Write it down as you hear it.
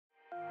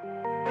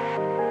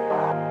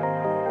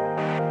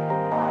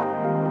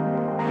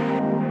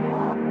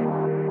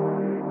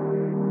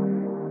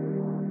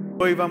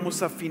Hoy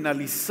vamos a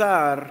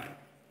finalizar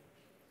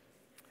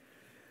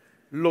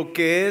lo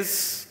que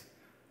es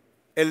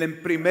el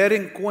primer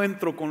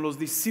encuentro con los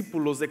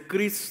discípulos de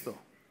Cristo.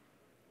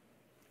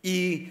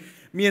 Y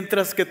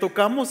mientras que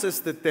tocamos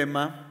este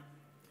tema,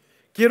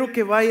 quiero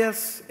que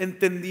vayas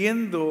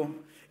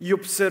entendiendo y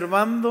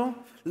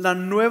observando la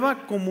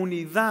nueva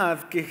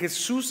comunidad que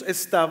Jesús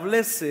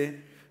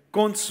establece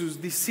con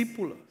sus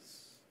discípulos.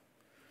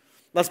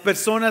 Las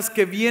personas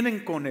que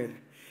vienen con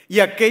Él y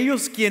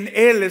aquellos quien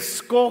Él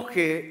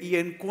escoge y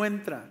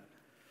encuentra.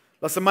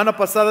 La semana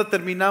pasada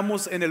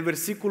terminamos en el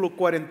versículo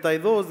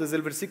 42, desde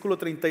el versículo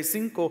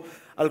 35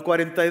 al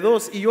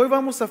 42, y hoy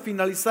vamos a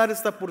finalizar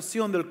esta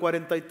porción del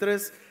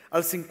 43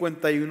 al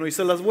 51, y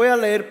se las voy a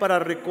leer para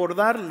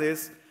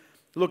recordarles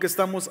lo que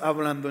estamos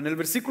hablando. En el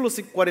versículo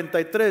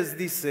 43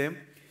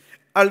 dice: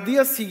 al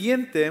día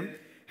siguiente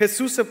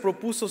Jesús se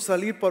propuso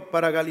salir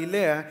para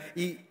Galilea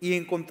y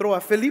encontró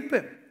a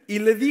Felipe y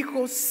le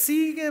dijo: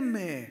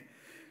 sígueme.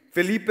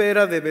 Felipe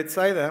era de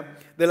Betsaida,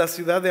 de la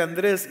ciudad de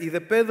Andrés y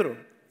de Pedro.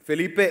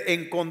 Felipe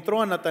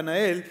encontró a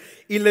Natanael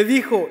y le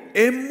dijo: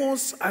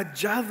 hemos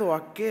hallado a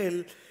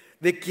aquel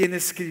de quien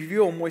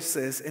escribió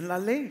Moisés en la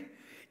ley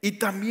y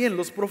también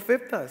los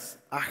profetas,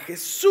 a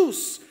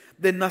Jesús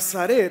de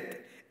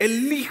Nazaret,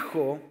 el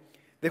hijo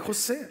de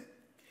José.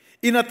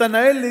 Y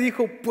Natanael le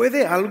dijo: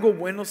 ¿puede algo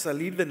bueno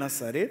salir de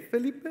Nazaret,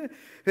 Felipe?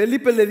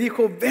 Felipe le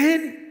dijo: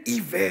 ven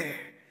y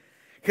ve.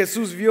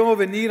 Jesús vio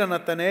venir a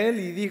Natanael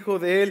y dijo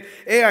de él: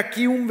 he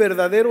aquí un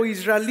verdadero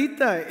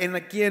israelita en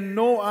quien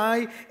no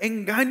hay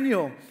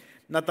engaño.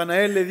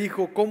 Natanael le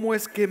dijo: ¿cómo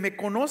es que me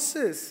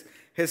conoces?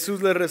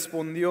 Jesús le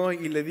respondió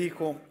y le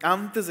dijo: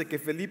 antes de que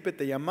Felipe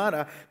te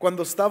llamara,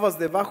 cuando estabas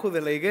debajo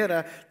de la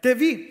higuera, te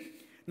vi.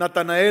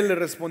 Natanael le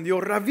respondió: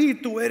 Rabí,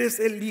 tú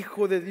eres el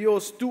Hijo de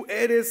Dios, tú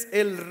eres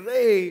el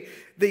Rey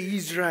de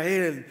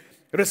Israel.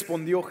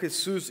 Respondió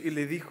Jesús y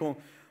le dijo: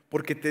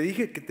 porque te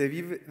dije que te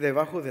vi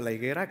debajo de la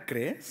higuera,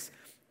 ¿crees?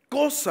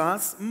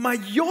 Cosas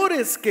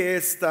mayores que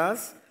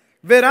estas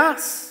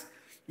verás.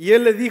 Y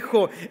él le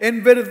dijo: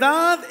 en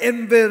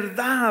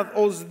verdad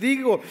os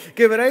digo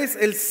que veréis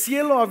el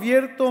cielo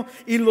abierto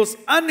y los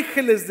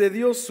ángeles de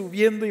Dios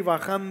subiendo y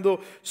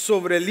bajando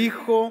sobre el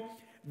Hijo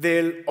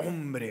del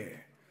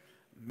Hombre.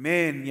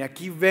 Amén. Y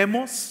aquí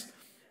vemos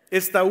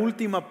esta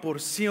última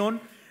porción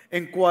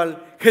en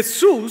cual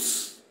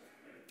Jesús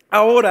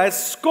ahora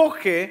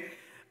escoge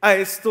a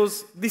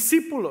estos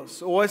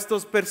discípulos o a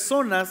estas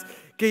personas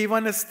que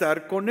iban a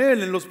estar con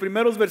Él. En los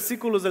primeros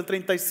versículos del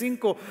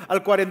 35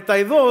 al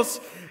 42,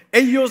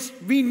 ellos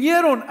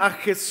vinieron a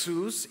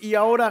Jesús y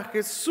ahora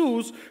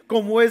Jesús,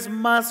 como es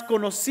más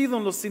conocido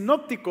en los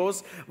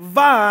sinópticos,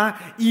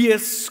 va y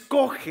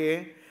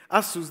escoge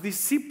a sus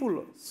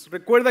discípulos.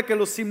 Recuerda que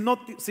los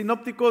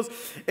sinópticos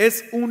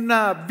es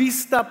una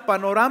vista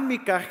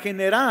panorámica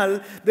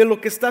general de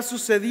lo que está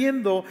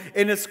sucediendo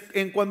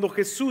en cuando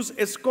Jesús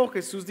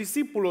escoge sus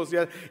discípulos,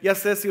 ya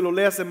sea si lo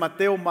leas en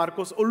Mateo,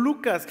 Marcos o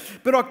Lucas.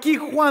 Pero aquí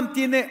Juan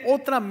tiene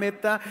otra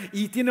meta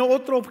y tiene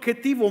otro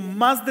objetivo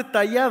más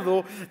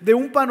detallado de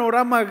un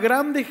panorama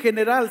grande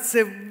general.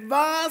 Se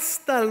va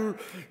hasta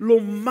lo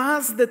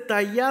más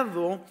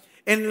detallado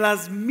en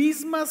las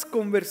mismas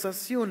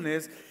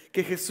conversaciones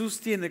que Jesús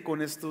tiene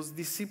con estos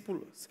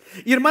discípulos.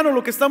 Y hermano,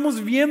 lo que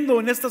estamos viendo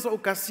en estas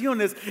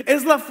ocasiones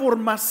es la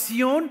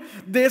formación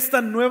de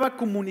esta nueva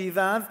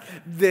comunidad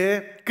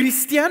de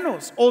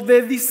cristianos o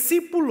de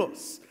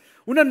discípulos.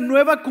 Una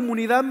nueva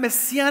comunidad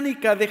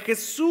mesiánica de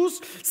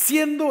Jesús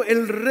siendo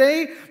el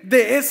rey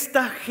de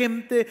esta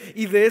gente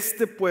y de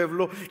este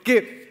pueblo,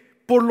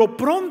 que por lo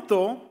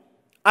pronto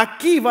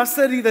aquí va a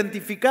ser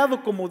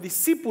identificado como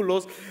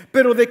discípulos,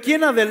 pero de aquí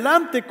en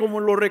adelante, como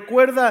lo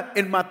recuerda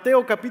en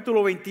Mateo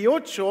capítulo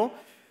 28,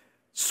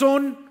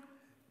 son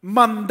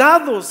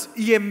mandados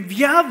y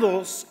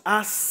enviados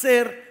a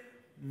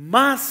ser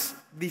más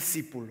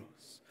discípulos.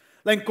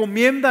 La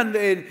encomienda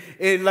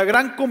en la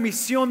gran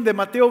comisión de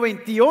Mateo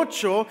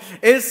 28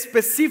 es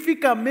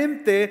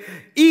específicamente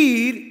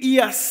ir y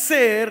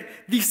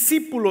hacer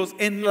discípulos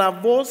en la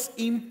voz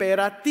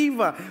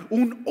imperativa,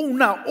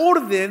 una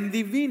orden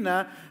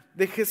divina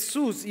de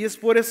Jesús. Y es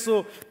por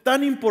eso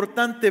tan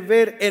importante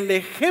ver el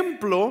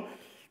ejemplo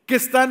que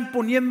están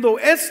poniendo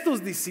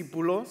estos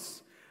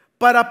discípulos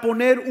para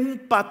poner un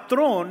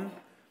patrón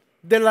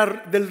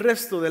del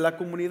resto de la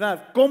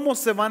comunidad. ¿Cómo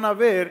se van a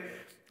ver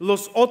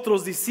los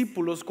otros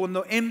discípulos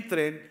cuando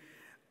entren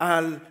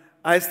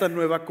a esta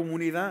nueva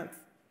comunidad?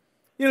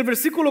 Y en el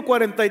versículo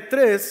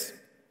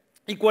 43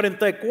 y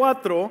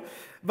 44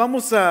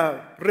 vamos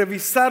a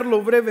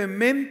revisarlo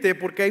brevemente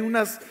porque hay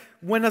unas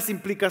buenas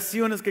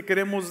implicaciones que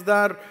queremos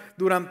dar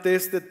durante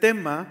este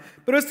tema.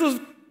 Pero estos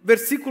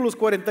versículos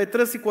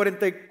 43 y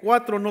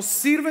 44 nos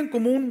sirven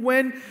como un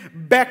buen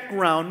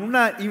background,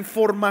 una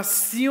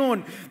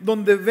información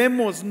donde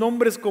vemos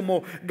nombres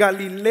como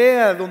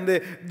Galilea,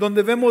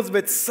 donde vemos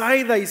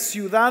Betsaida y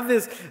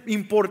ciudades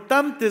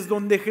importantes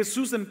donde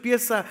Jesús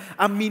empieza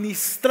a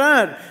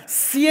ministrar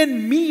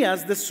 100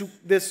 millas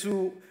de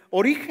su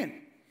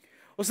origen.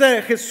 O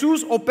sea,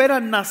 Jesús opera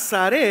en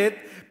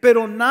Nazaret,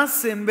 pero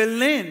nace en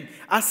Belén,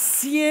 a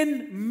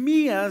 100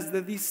 millas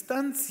de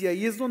distancia,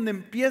 y es donde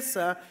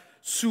empieza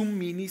su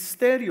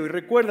ministerio. Y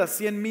recuerda,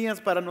 100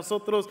 millas para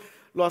nosotros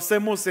lo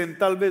hacemos en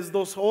tal vez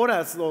 2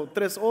 horas o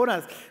 3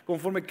 horas,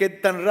 conforme qué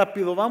tan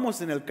rápido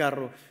vamos en el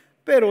carro.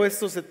 Pero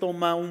esto se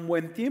toma un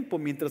buen tiempo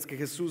mientras que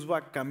Jesús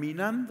va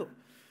caminando.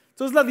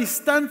 Entonces la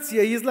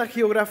distancia y es la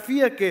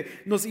geografía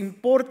que nos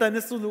importa en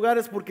estos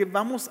lugares, porque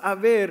vamos a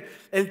ver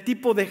el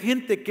tipo de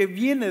gente que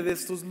viene de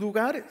estos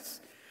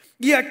lugares.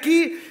 Y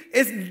aquí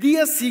es el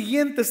día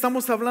siguiente,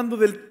 estamos hablando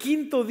del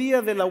 5º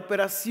día de la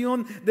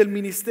operación del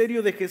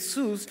ministerio de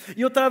Jesús.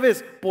 Y otra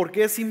vez, ¿por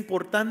qué es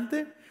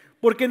importante?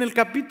 Porque en el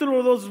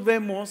capítulo 2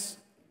 vemos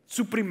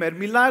su primer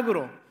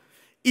milagro.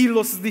 Y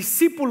los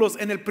discípulos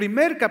en el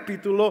primer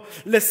capítulo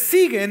le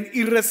siguen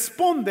y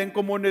responden,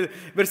 como en el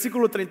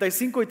versículo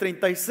 35 y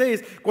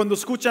 36, cuando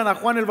escuchan a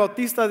Juan el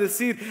Bautista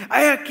decir: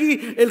 hay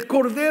aquí el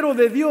Cordero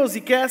de Dios.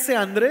 ¿Y qué hace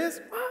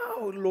Andrés?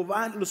 Wow,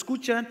 lo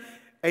escuchan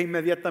e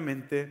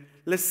inmediatamente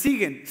le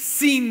siguen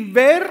sin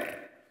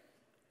ver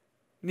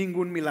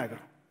ningún milagro.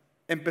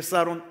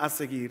 Empezaron a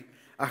seguir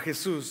a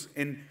Jesús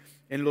en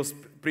los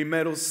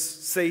primeros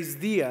 6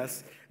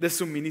 días de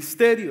su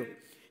ministerio.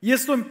 Y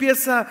esto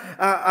empieza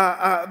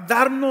a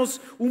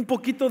darnos un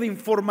poquito de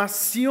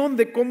información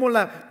de cómo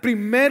la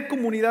primer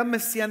comunidad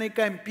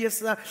mesiánica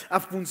empieza a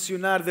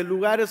funcionar, de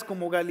lugares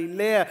como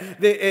Galilea,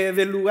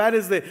 de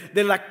lugares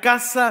de la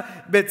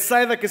casa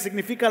Betsaida, que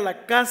significa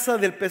la casa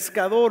del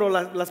pescador, o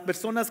las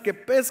personas que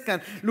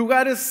pescan,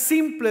 lugares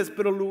simples,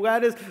 pero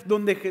lugares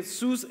donde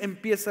Jesús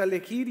empieza a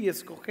elegir y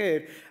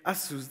escoger a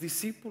sus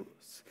discípulos.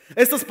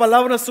 Estas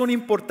palabras son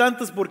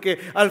importantes porque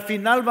al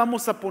final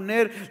vamos a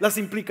poner las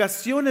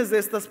implicaciones de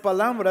estas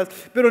palabras,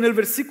 pero en el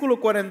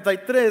versículo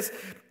 43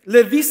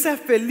 le dice a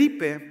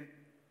Felipe,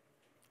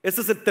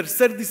 este es el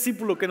tercer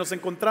discípulo que nos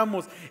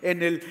encontramos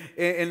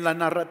en la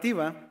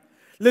narrativa,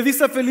 le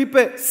dice a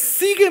Felipe: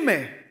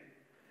 sígueme.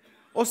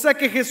 O sea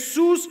que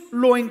Jesús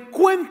lo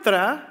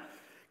encuentra,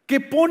 que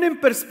pone en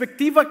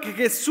perspectiva que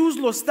Jesús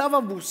lo estaba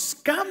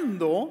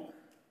buscando,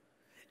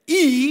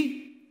 y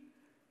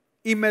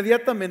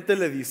inmediatamente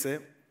le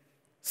dice: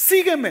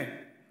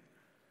 sígueme.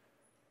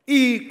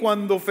 Y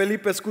cuando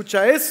Felipe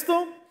escucha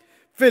esto,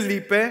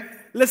 Felipe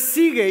le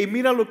sigue. Y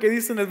mira lo que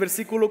dice en el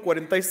versículo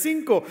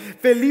 45.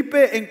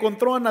 Felipe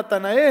encontró a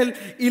Natanael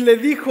y le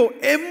dijo: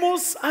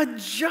 hemos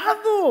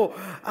hallado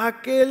a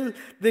aquel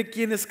de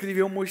quien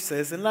escribió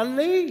Moisés en la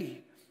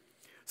ley.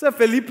 O sea,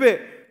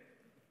 Felipe,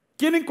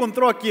 ¿quién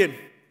encontró a quién?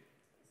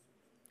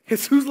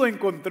 Jesús lo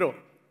encontró.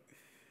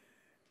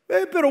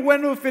 Pero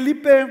bueno,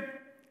 Felipe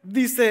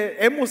dice: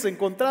 hemos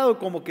encontrado,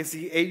 como que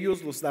si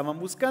ellos lo estaban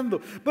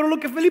buscando. Pero lo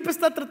que Felipe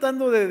está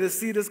tratando de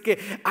decir es que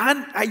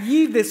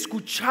allí de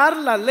escuchar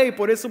la ley,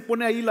 por eso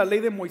pone ahí la ley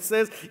de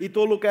Moisés y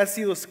todo lo que ha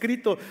sido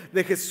escrito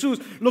de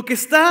Jesús, lo que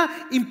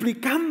está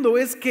implicando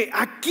es que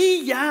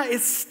aquí ya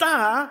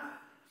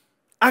está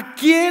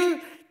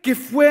aquel que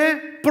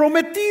fue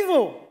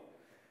prometido.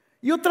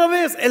 Y otra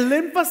vez, el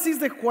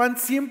énfasis de Juan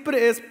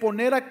siempre es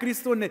poner a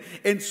Cristo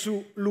en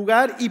su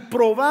lugar y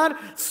probar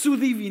su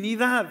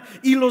divinidad.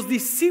 Y los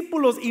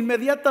discípulos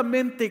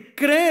inmediatamente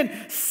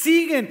creen,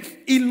 siguen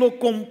y lo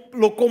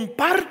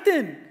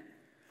comparten.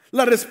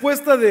 La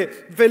respuesta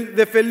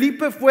de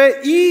Felipe fue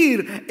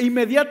ir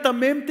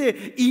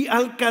inmediatamente y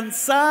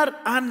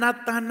alcanzar a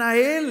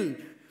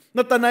Natanael.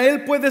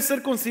 Natanael puede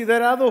ser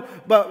considerado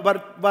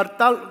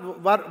Bartolo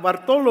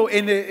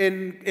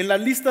en la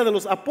lista de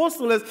los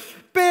apóstoles,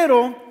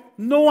 pero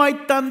no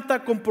hay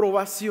tanta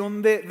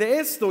comprobación de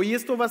esto. Y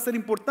esto va a ser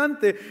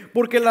importante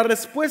porque la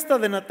respuesta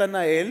de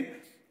Natanael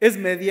es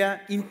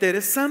media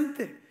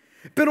interesante.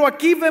 Pero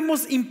aquí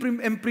vemos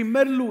en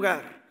primer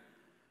lugar,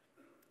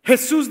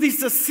 Jesús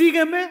dice: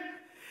 sígueme,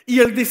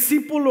 y el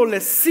discípulo le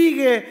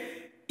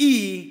sigue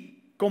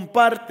y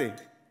comparte.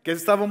 Que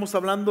estábamos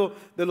hablando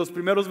de los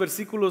primeros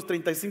versículos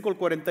 35 al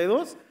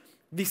 42.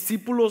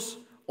 Discípulos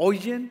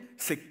oyen,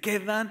 se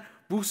quedan,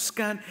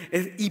 buscan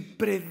y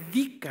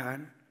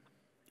predican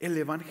el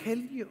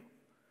evangelio.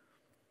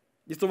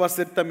 Y esto va a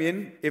ser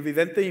también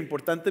evidente e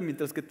importante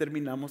mientras que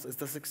terminamos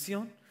esta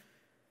sección.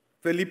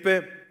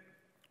 Felipe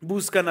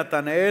busca a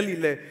Natanael y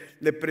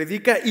le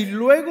predica, y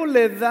luego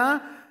le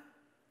da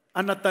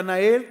a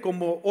Natanael,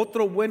 como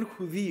otro buen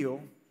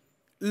judío,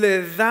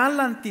 le da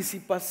la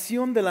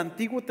anticipación del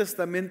Antiguo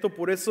Testamento.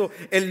 Por eso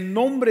el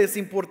nombre es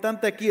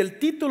importante aquí, el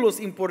título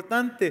es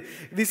importante.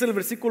 Dice el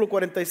versículo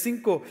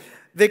 45: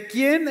 ¿de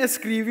quién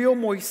escribió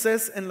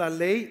Moisés en la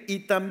ley y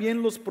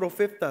también los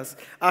profetas?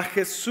 A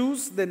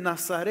Jesús de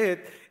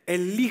Nazaret,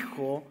 el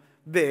hijo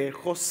de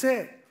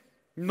José.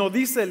 No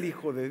dice el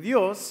hijo de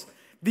Dios,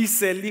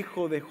 dice el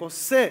hijo de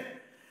José,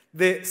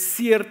 de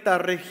cierta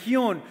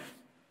región,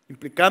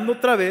 implicando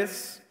otra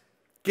vez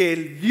que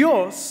el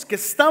Dios que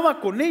estaba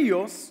con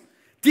ellos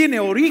tiene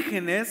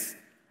orígenes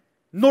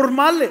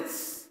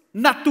normales,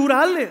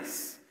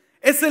 naturales.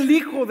 Es el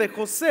hijo de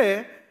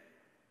José,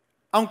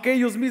 aunque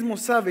ellos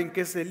mismos saben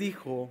que es el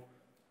hijo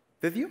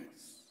de Dios.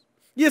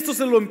 Y esto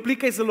se lo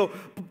implica y se lo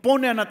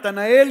pone a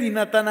Natanael, y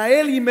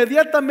Natanael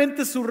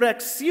inmediatamente su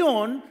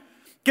reacción,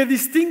 que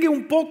distingue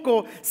un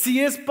poco si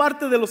es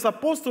parte de los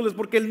apóstoles,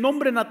 porque el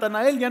nombre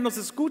Natanael ya no se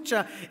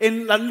escucha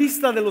en la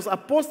lista de los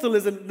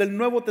apóstoles del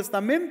Nuevo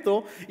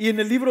Testamento y en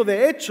el libro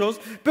de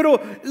Hechos,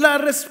 pero la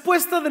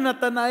respuesta de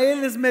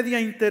Natanael es media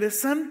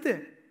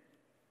interesante.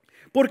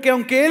 Porque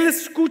aunque él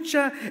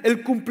escucha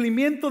el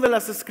cumplimiento de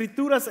las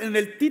Escrituras en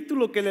el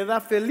título que le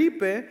da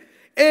Felipe,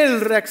 él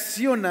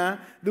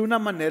reacciona de una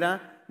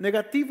manera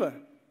negativa.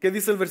 ¿Qué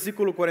dice el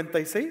versículo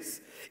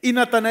 46? Y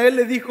Natanael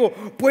le dijo: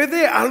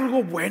 ¿puede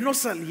algo bueno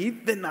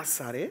salir de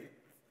Nazaret?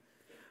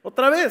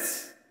 Otra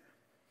vez,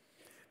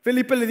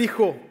 Felipe le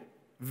dijo: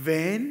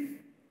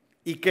 ven.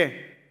 ¿Y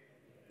qué?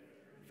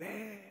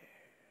 Ven.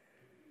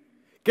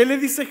 ¿Qué le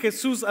dice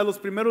Jesús a los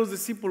primeros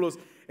discípulos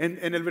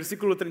en el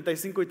versículo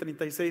 35 y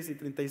 36 y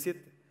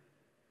 37?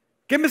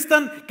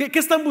 ¿Qué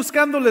están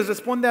buscando? Les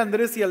responde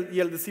Andrés y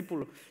al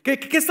discípulo. ¿Qué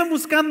están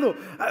buscando?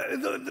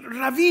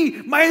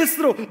 Rabí,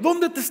 maestro,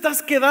 ¿dónde te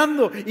estás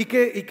quedando? ¿Y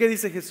qué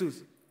dice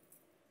Jesús?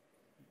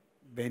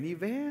 Ven y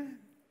ven.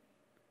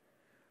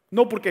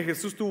 No porque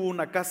Jesús tuvo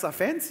una casa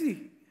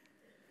fancy,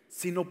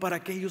 sino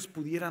para que ellos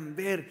pudieran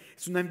ver.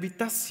 Es una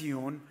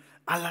invitación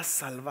a la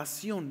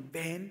salvación.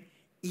 Ven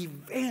y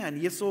vean.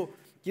 Y eso,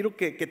 quiero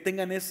que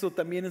tengan eso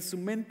también en su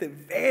mente.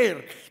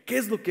 Ver, ¿qué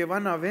es lo que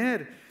van a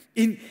ver?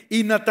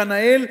 Y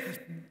Natanael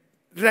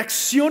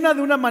reacciona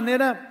de una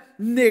manera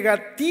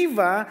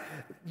negativa,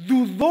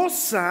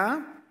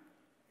 dudosa,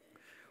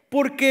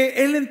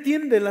 porque él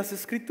entiende las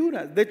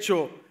Escrituras. De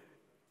hecho,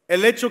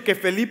 el hecho que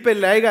Felipe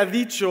le haya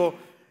dicho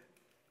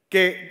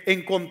que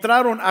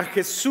encontraron a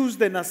Jesús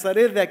de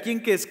Nazaret, de a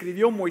quien que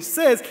escribió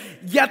Moisés,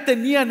 ya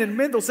tenían en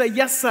mente, o sea,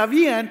 ya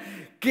sabían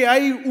que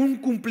hay un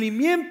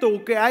cumplimiento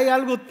o que hay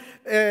algo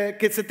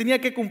que se tenía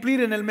que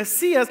cumplir en el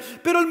Mesías,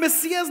 pero el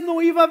Mesías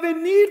no iba a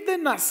venir de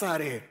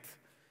Nazaret.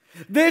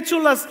 De hecho,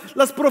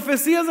 las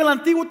profecías del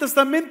Antiguo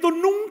Testamento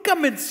nunca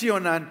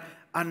mencionan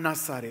a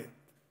Nazaret.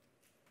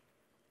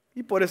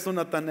 Y por eso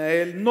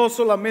Natanael, no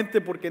solamente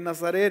porque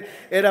Nazaret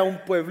era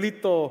un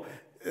pueblito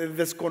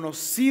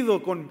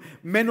desconocido con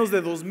menos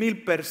de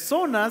 2,000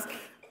 personas,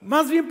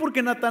 más bien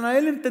porque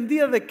Natanael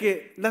entendía de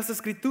que las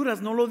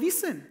Escrituras no lo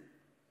dicen.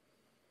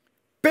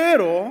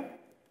 Pero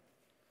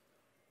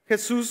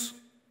Jesús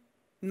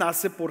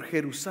nace por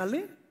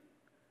Jerusalén,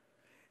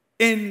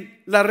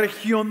 en la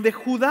región de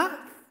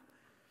Judá.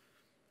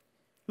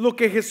 Lo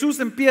que Jesús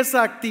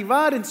empieza a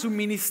activar en su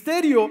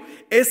ministerio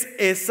es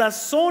esa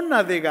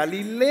zona de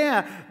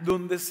Galilea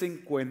donde se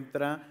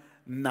encuentra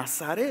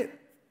Nazaret.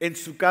 En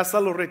su casa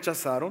lo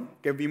rechazaron,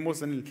 que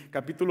vimos en el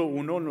capítulo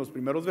 1, en los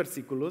primeros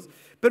versículos,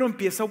 pero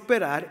empieza a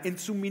operar en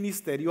su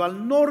ministerio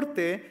al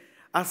norte,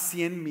 a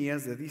 100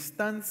 millas de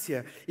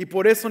distancia. Y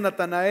por eso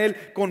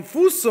Natanael,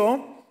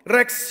 confuso,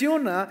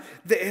 reacciona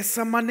de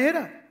esa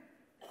manera.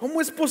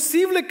 ¿Cómo es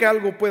posible que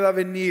algo pueda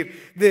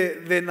venir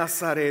de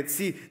Nazaret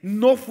si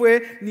no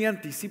fue ni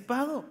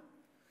anticipado?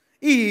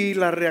 Y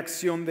la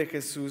reacción de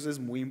Jesús es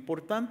muy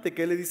importante.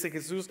 ¿Qué le dice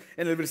Jesús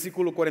en el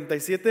versículo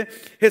 47?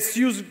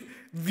 Jesús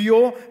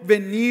vio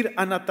venir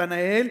a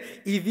Natanael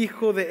y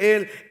dijo de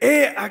él: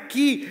 he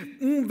aquí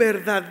un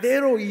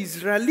verdadero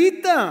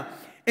israelita,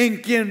 en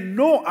quien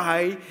no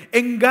hay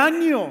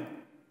engaño.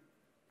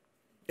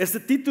 Este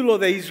título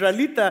de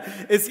israelita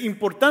es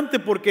importante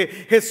porque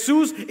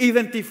Jesús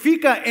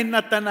identifica en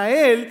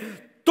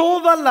Natanael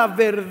toda la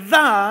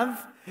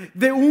verdad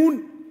de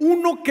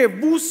uno que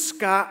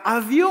busca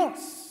a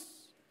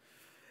Dios.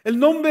 El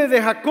nombre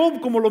de Jacob,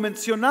 como lo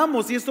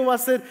mencionamos, y esto va a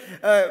ser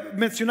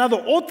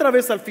mencionado otra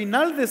vez al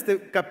final de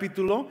este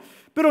capítulo,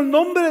 pero el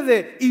nombre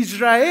de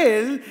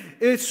Israel,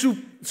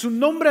 su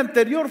nombre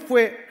anterior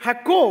fue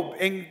Jacob,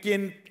 en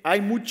quien hay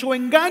mucho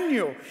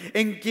engaño,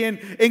 en quien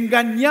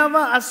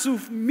engañaba a su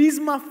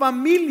misma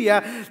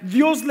familia.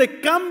 Dios le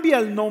cambia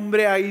el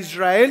nombre a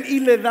Israel y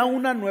le da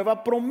una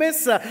nueva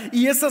promesa,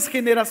 y esas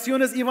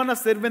generaciones iban a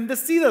ser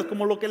bendecidas,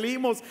 como lo que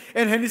leímos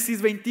en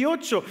Génesis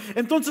 28.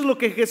 Entonces lo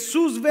que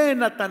Jesús ve en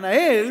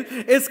Natanael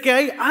es que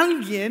hay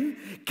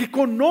alguien que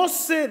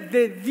conoce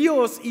de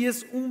Dios y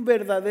es un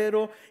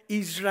verdadero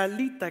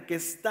israelita que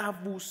está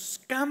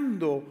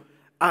buscando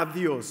a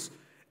Dios.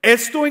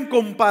 Esto en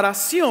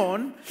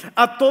comparación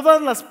a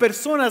todas las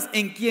personas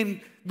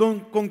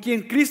con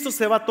quien Cristo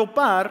se va a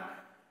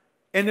topar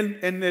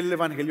en el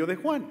Evangelio de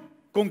Juan.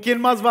 ¿Con quién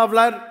más va a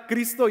hablar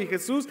Cristo y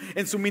Jesús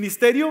en su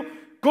ministerio?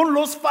 Con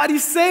los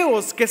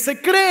fariseos, que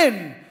se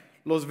creen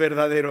los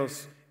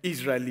verdaderos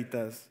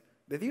israelitas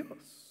de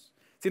Dios.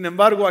 Sin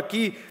embargo,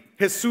 aquí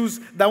Jesús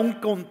da un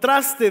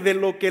contraste de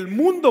lo que el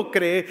mundo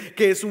cree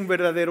que es un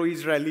verdadero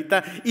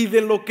israelita y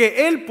de lo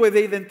que él puede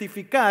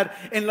identificar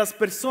en las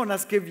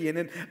personas que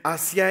vienen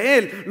hacia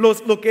él.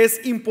 Lo que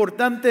es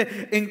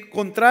importante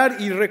encontrar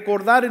y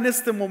recordar en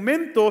este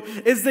momento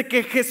es de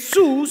que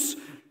Jesús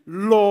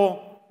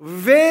lo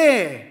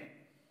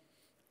ve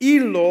y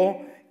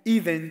lo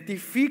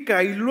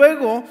identifica, y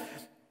luego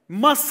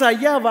más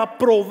allá va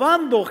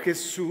probando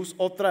Jesús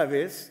otra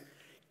vez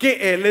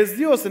que Él es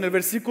Dios. En el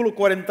versículo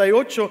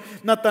 48,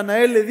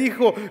 Natanael le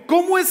dijo: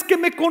 ¿cómo es que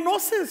me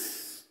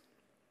conoces?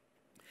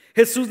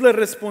 Jesús le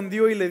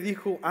respondió y le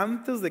dijo: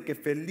 antes de que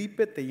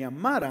Felipe te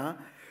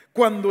llamara,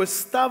 cuando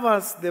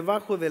estabas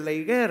debajo de la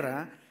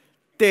higuera,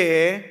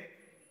 te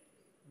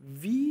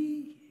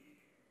vi.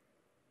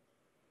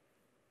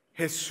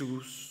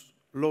 Jesús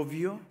lo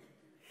vio.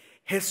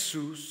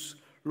 Jesús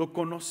lo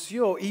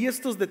conoció. Y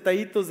estos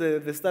detallitos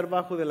de estar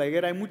bajo de la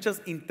higuera, hay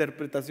muchas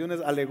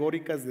interpretaciones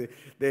alegóricas de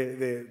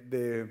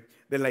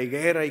la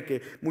higuera, y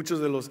que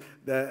muchos de los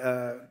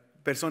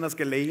personas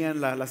que leían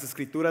las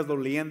escrituras lo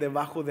leían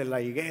debajo de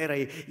la higuera,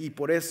 y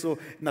por eso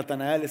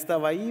Natanael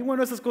estaba ahí.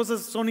 Bueno, esas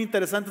cosas son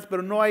interesantes,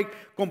 pero no hay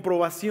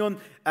comprobación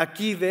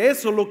aquí de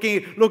eso. Lo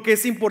que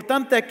es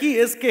importante aquí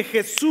es que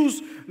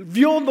Jesús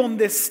vio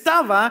donde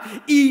estaba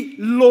y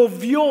lo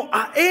vio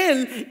a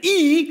él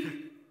y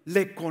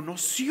le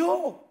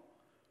conoció.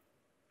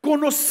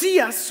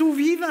 Conocía su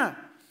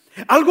vida.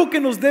 Algo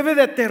que nos debe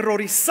de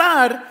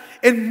aterrorizar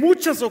en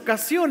muchas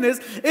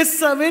ocasiones es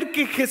saber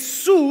que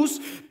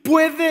Jesús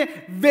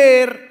puede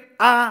ver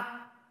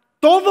a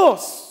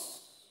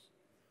todos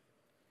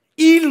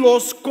y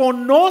los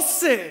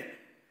conoce.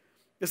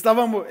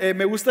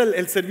 Me gusta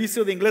el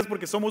servicio de inglés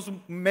porque somos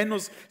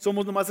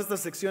nomás esta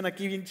sección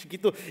aquí bien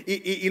chiquito,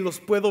 y los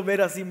puedo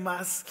ver así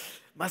más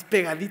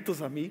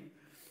pegaditos a mí,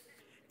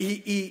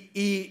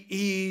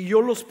 y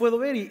yo los puedo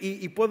ver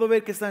y puedo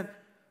ver que están.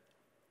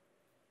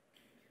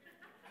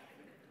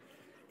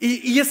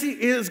 Y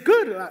es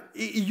good.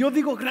 Y yo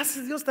digo,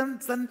 gracias a Dios,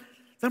 están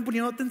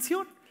poniendo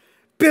atención.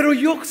 Pero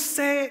yo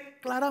sé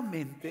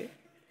claramente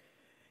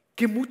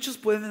que muchos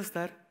pueden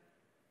estar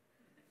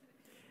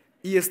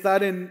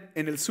en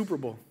el Super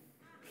Bowl.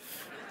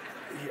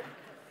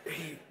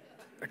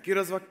 ¿A qué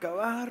horas va a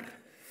acabar?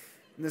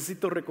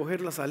 Necesito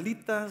recoger las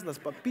alitas, las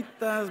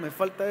papitas, me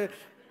falta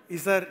y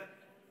estar.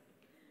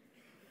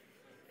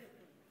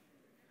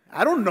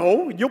 I don't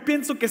know, yo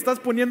pienso que estás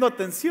poniendo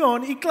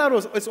atención, y claro,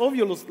 es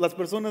obvio, las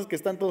personas que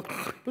están todos,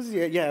 pues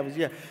ya,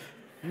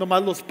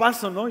 nomás los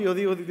paso, ¿no? Yo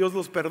digo, Dios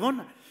los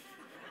perdona.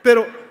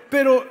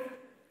 Pero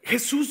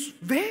Jesús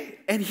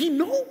ve, and He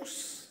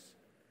knows.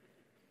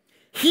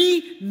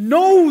 He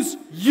knows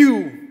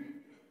you.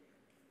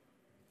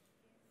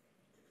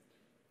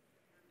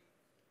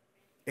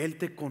 Él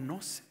te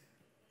conoce.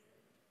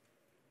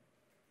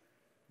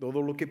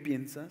 Todo lo que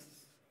piensas,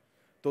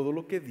 todo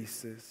lo que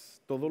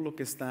dices, todo lo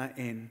que está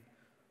en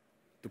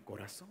tu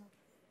corazón.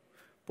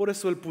 Por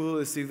eso Él pudo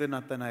decir de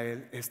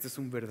Natanael: este es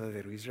un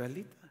verdadero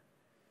israelita.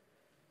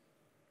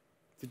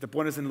 Si te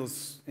pones en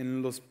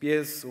los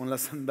pies o en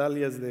las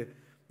sandalias de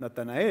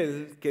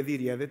Natanael, ¿qué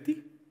diría de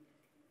ti?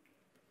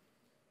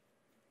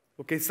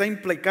 Lo que está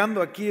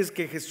implicando aquí es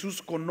que Jesús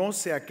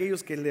conoce a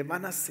aquellos que le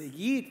van a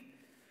seguir,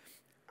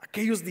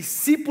 aquellos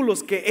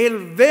discípulos que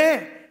Él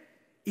ve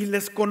y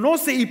les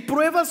conoce y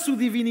prueba su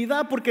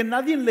divinidad, porque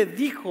nadie le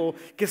dijo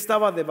que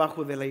estaba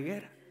debajo de la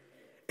higuera.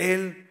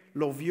 Él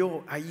lo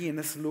vio allí en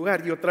ese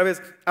lugar, y otra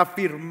vez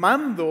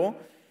afirmando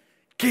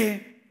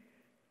que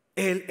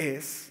Él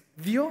es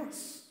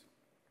Dios.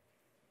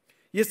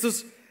 Y esto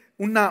es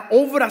una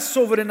obra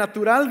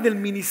sobrenatural del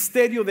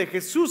ministerio de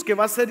Jesús, que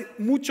va a ser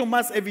mucho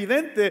más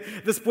evidente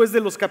después de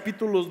los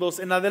capítulos 2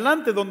 en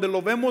adelante, donde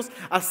lo vemos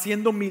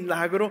haciendo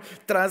milagro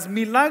tras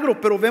milagro.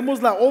 Pero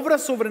vemos la obra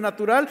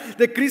sobrenatural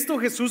de Cristo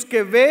Jesús,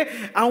 que ve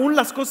aún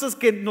las cosas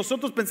que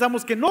nosotros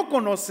pensamos que no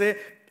conoce,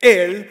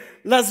 Él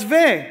las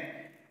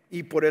ve.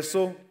 Y por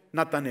eso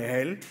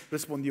Natanael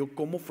respondió: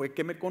 ¿cómo fue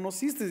que me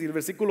conociste? Y el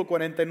versículo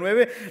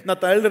 49,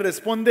 Natanael le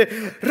responde: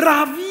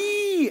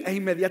 Rabí, e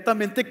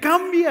inmediatamente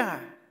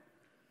cambia.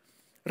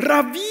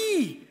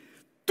 Rabí,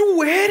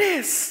 tú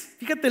eres,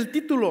 fíjate el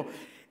título,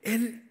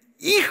 el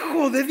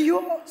Hijo de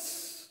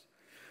Dios.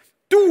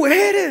 Tú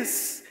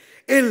eres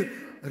el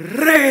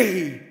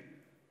Rey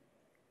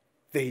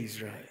de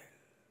Israel.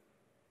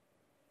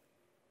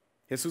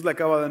 Jesús le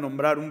acaba de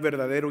nombrar un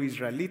verdadero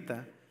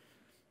israelita,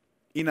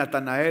 y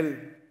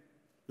Natanael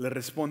le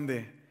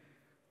responde: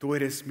 tú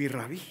eres mi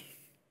rabí,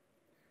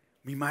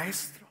 mi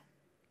maestro,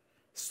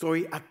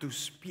 estoy a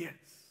tus pies.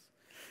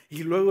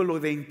 Y luego lo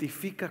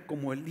identifica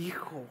como el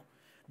Hijo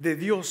de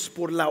Dios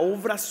por la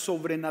obra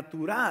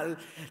sobrenatural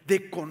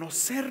de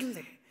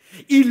conocerle.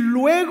 Y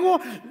luego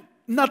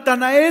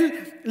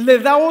Natanael le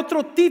da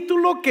otro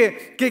título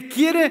que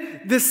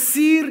quiere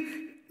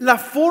decir la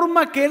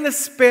forma que él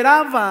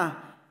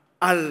esperaba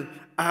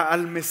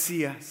al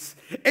Mesías.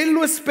 Él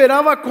lo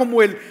esperaba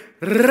como el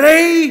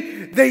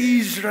Rey de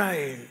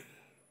Israel,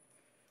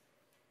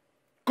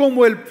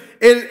 como el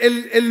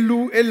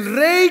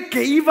rey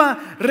que iba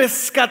a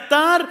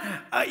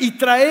rescatar y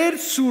traer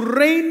su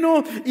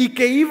reino, y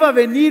que iba a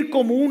venir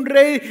como un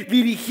rey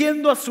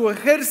dirigiendo a su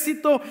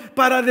ejército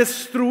para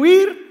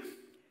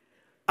destruir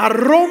a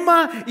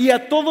Roma y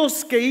a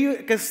todos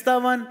que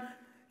estaban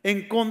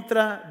en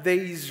contra de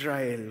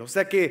Israel. O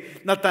sea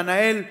que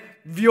Natanael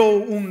vio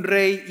un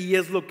rey, y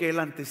es lo que él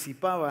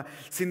anticipaba,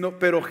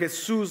 pero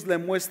Jesús le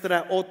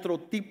muestra otro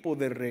tipo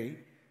de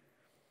rey.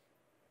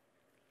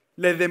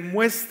 le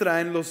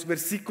demuestra en los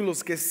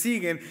versículos que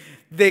siguen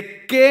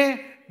de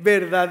qué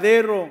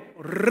verdadero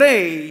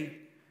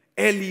rey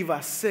él iba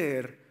a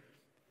ser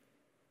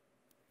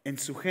en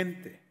su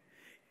gente.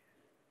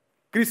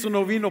 Cristo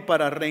no vino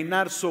para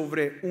reinar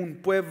sobre un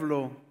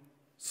pueblo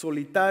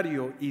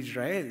solitario,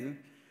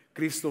 Israel.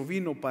 Cristo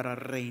vino para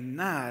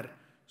reinar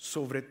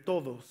sobre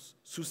todos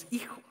sus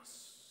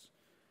hijos.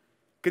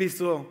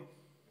 Cristo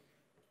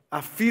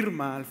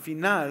afirma al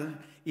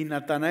final, y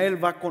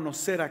Natanael va a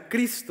conocer a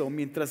Cristo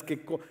mientras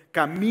que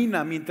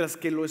camina, mientras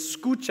que lo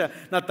escucha.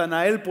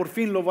 Natanael por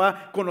fin lo va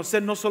a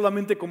conocer no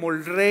solamente como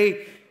el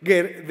rey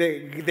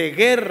de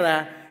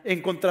guerra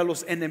en contra de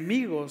los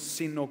enemigos,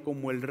 sino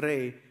como el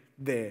rey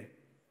de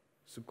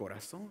su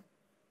corazón.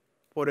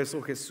 Por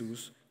eso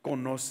Jesús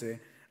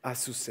conoce a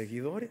sus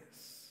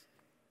seguidores.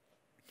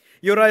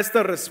 Y ahora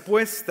esta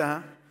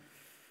respuesta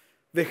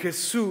de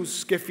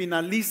Jesús que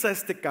finaliza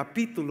este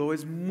capítulo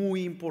es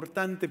muy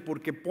importante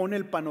porque pone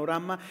el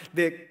panorama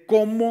de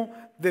cómo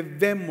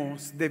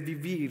debemos de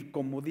vivir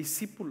como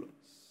discípulos.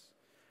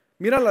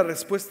 Mira la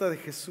respuesta de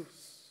Jesús.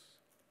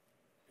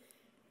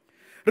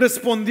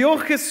 Respondió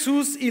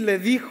Jesús y le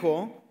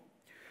dijo: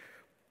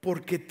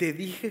 porque te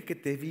dije que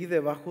te vi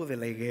debajo de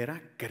la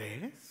higuera,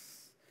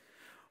 ¿crees?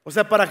 O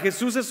sea, para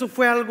Jesús eso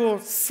fue algo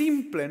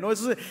simple, ¿no?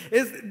 Eso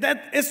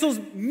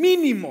es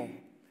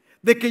mínimo.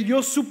 De que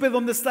yo supe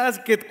dónde estás,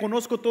 que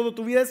conozco toda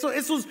tu vida. Eso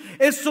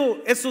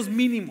es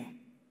mínimo.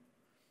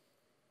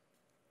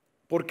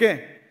 ¿Por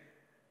qué?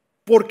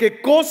 Porque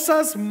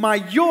cosas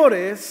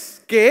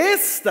mayores que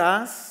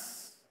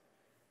estas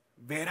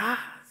verás.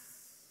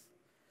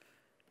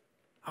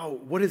 Oh,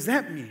 what does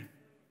that mean?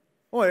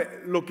 Oh,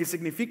 lo que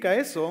significa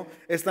eso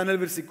está en el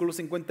versículo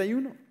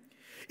 51.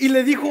 Y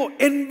le dijo: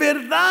 en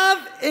verdad,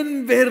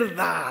 en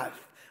verdad.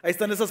 Ahí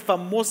están esas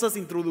famosas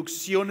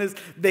introducciones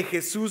de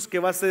Jesús que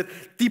va a ser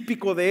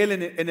típico de él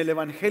en el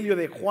Evangelio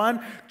de Juan.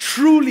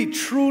 Truly,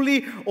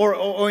 truly,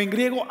 o en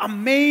griego,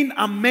 amén,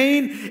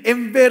 amén.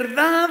 En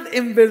verdad,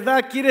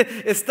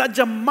 está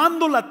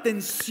llamando la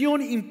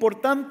atención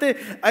importante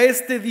a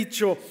este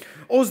dicho.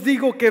 Os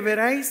digo que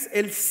veréis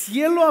el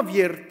cielo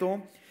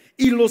abierto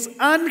y los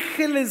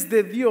ángeles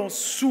de Dios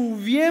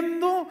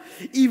subiendo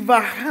y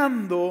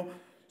bajando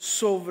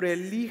sobre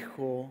el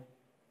Hijo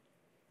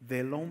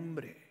del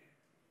Hombre.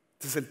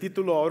 Este es el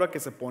título ahora que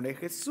se pone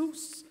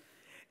Jesús,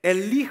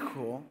 el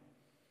Hijo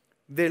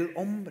del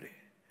Hombre.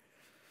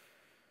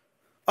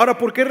 Ahora,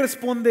 ¿por qué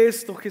responde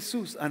esto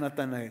Jesús a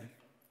Natanael?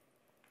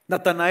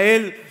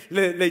 Natanael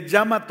le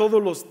llama a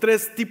todos los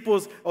tres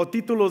tipos o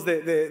títulos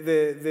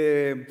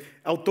de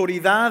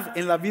autoridad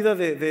en la vida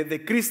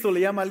de Cristo. Le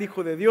llama al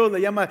Hijo de Dios,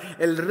 le llama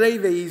el Rey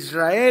de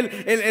Israel.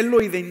 Él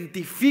lo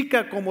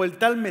identifica como el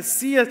tal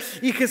Mesías.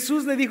 Y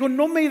Jesús le dijo: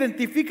 no me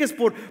identifiques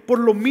por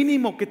lo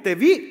mínimo que te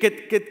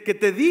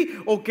di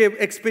o que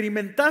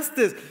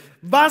experimentaste.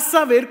 Vas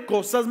a ver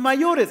cosas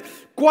mayores.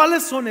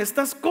 ¿Cuáles son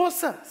estas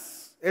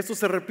cosas? Esto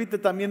se repite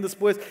también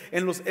después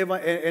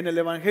en el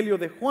Evangelio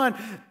de Juan.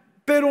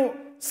 Pero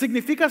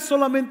 ¿significa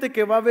solamente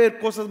que va a haber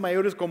cosas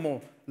mayores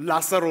como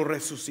Lázaro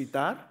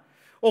resucitar?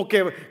 ¿O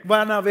que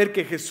van a ver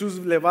que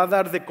Jesús le va a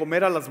dar de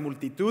comer a las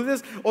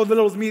multitudes? ¿O de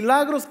los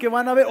milagros que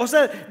van a ver? O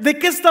sea, ¿de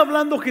qué está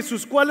hablando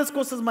Jesús? ¿Cuáles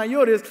cosas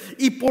mayores?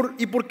 ¿Y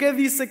por qué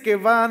dice que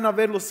van a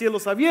ver los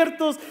cielos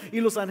abiertos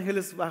y los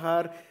ángeles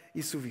bajar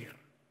y subir?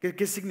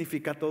 ¿Qué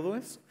significa todo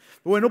eso?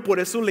 Bueno, por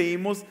eso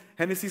leímos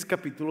Génesis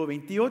capítulo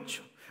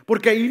 28.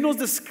 Porque ahí nos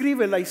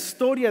describe la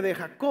historia de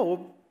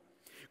Jacob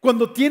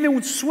cuando tiene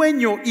un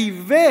sueño y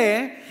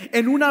ve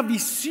en una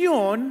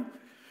visión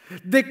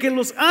de que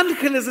los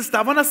ángeles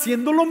estaban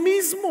haciendo lo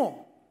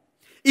mismo.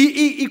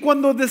 Y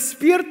cuando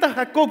despierta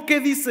Jacob,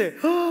 ¿qué dice?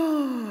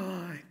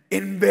 ¡Oh,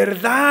 en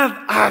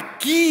verdad,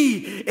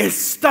 aquí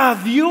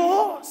está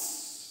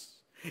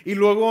Dios! Y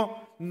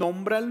luego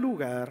nombra el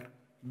lugar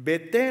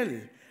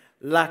Betel,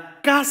 la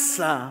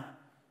casa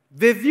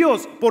de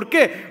Dios. ¿Por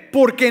qué?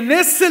 Porque en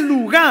ese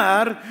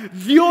lugar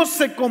Dios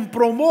se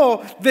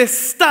comprobó de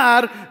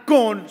estar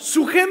con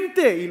su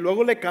gente. Y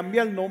luego le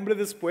cambia el nombre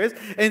después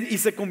y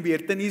se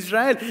convierte en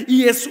Israel.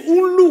 Y es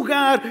un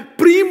lugar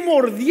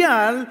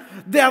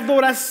primordial de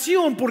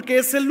adoración, porque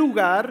es el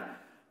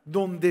lugar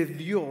donde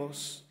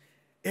Dios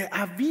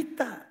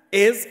habita.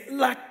 Es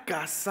la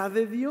casa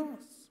de Dios.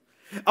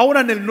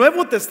 Ahora, en el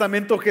Nuevo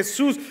Testamento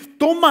Jesús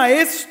toma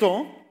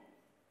esto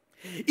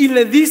y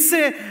le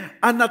dice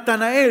a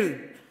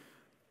Natanael: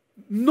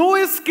 no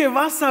es que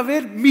vas a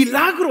ver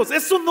milagros,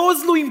 eso no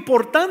es lo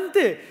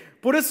importante.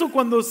 Por eso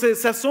cuando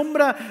se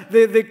asombra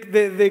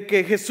de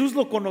que Jesús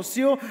lo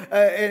conoció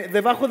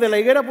debajo de la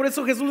higuera, por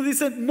eso Jesús le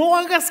dice: no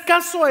hagas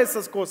caso a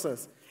esas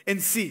cosas en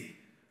sí.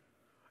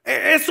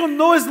 Eso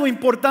no es lo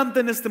importante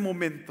en este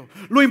momento.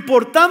 Lo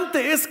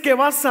importante es que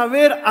vas a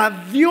ver a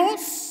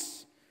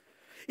Dios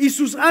y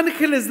sus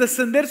ángeles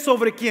descender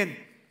 ¿sobre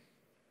quién?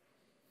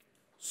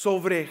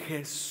 Sobre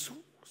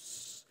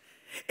Jesús,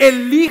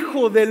 el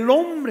Hijo del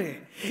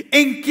Hombre,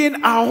 en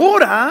quien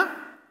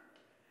ahora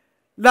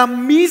la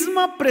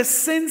misma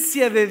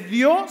presencia de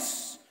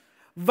Dios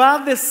va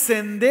a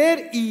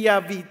descender y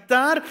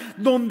habitar,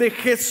 donde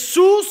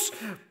Jesús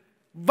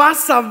va a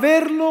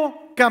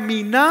saberlo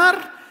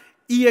caminar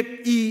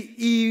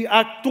y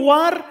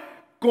actuar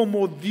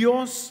como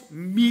Dios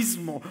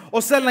mismo.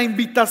 O sea, la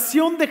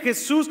invitación de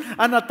Jesús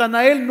a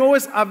Natanael no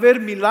es a ver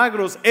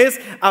milagros, es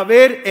a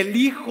ver el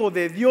Hijo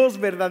de Dios,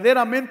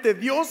 verdaderamente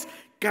Dios,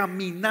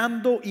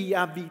 caminando y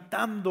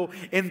habitando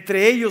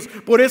entre ellos.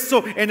 Por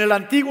eso en el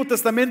Antiguo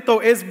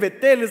Testamento es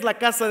Betel, es la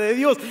casa de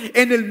Dios.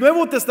 En el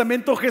Nuevo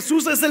Testamento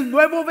Jesús es el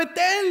nuevo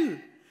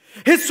Betel.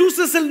 Jesús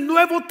es el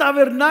nuevo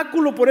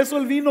tabernáculo. Por eso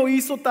Él vino y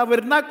hizo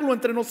tabernáculo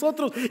entre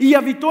nosotros y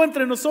habitó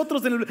entre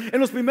nosotros en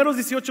los primeros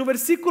 18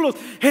 versículos.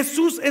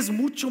 Jesús es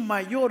mucho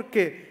mayor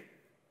que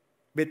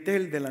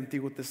Betel del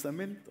Antiguo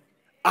Testamento.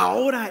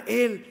 Ahora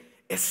Él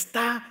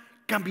está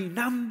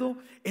caminando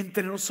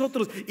entre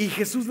nosotros y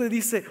Jesús le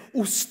dice: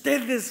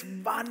 ustedes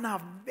van a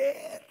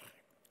ver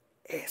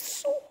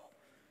eso.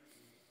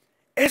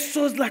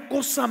 Eso es la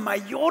cosa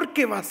mayor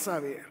que vas a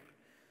ver.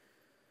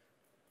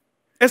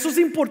 Eso es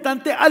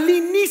importante al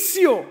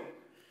inicio,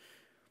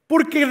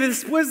 porque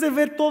después de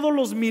ver todos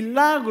los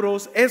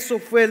milagros, eso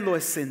fue lo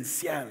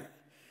esencial,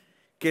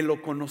 que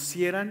lo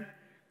conocieran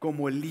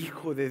como el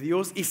Hijo de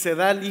Dios. Y se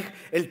da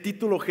el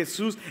título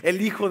Jesús, el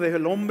Hijo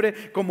del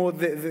Hombre, como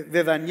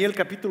de Daniel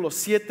capítulo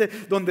 7,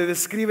 donde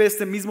describe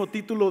este mismo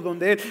título,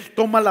 donde Él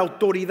toma la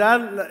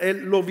autoridad,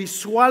 lo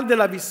visual de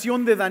la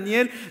visión de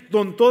Daniel,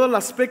 con todos los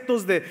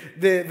aspectos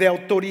de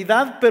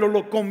autoridad, pero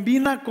lo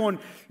combina con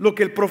lo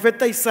que el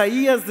profeta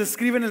Isaías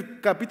describe en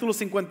el capítulo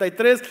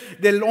 53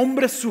 del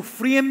hombre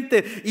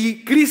sufriente.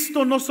 Y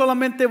Cristo no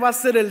solamente va a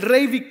ser el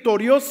rey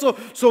victorioso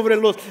sobre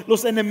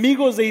los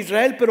enemigos de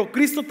Israel, pero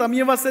Cristo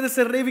también va a ser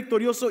ese rey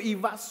victorioso y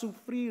va a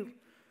sufrir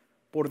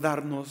por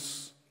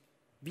darnos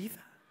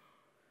vida.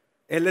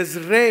 Él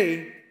es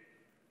rey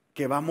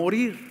que va a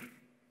morir,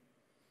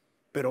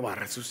 pero va a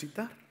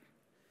resucitar.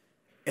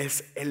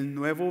 Es el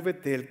nuevo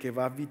Betel que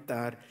va a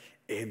habitar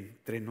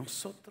entre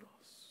nosotros.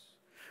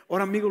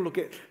 Ahora, amigos,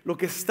 lo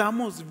que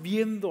estamos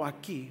viendo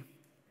aquí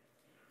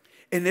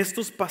en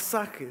estos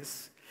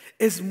pasajes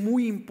es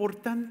muy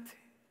importante,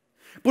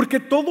 porque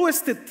todo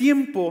este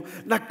tiempo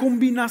la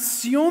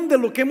combinación de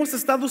lo que hemos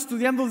estado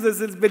estudiando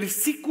desde el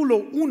versículo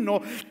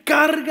 1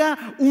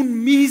 carga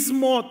un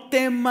mismo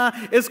tema.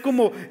 Es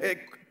como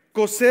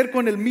coser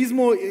con el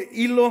mismo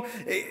hilo,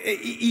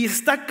 y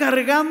está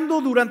cargando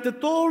durante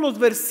todos los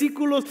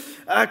versículos,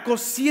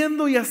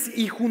 cosiendo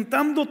y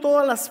juntando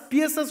todas las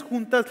piezas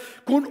juntas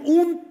con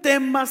un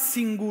tema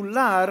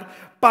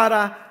singular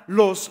para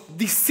los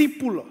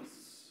discípulos.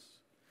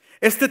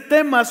 Este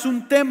tema es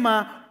un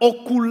tema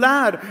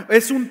ocular,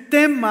 es un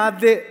tema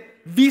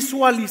de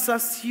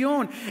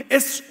visualización,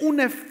 es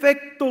un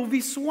efecto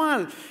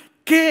visual.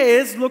 ¿Qué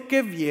es lo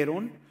que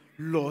vieron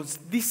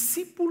los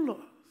discípulos?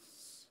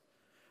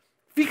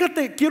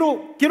 Fíjate,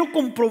 quiero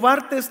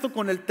comprobarte esto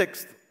con el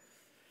texto.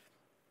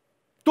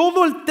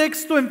 Todo el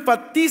texto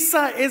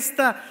enfatiza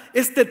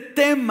este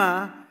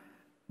tema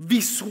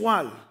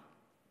visual.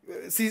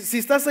 Si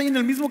estás ahí en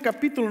el mismo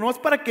capítulo, no es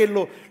para que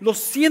lo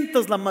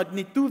sientas la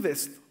magnitud de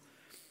esto.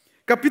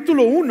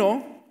 Capítulo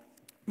 1,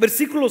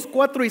 versículos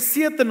 4 y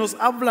 7 nos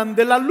hablan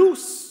de la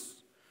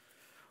luz.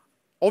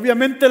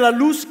 Obviamente la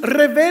luz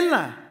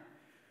revela,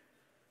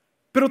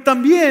 pero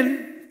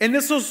también en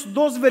esos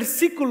dos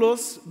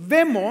versículos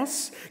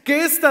vemos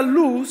que esta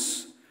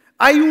luz,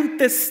 hay un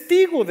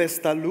testigo de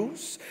esta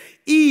luz,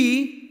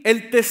 y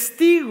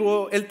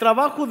el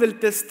trabajo del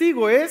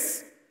testigo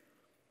es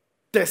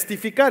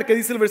testificar. ¿Qué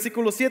dice el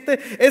versículo 7?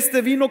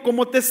 Este vino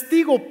como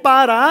testigo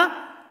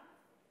para,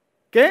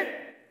 ¿qué?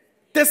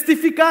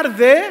 Testificar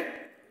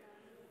de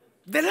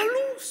la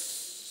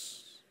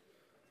luz.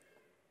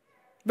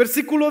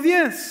 Versículo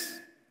 10.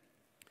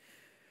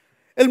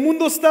 El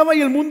mundo estaba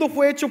y el mundo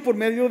fue hecho por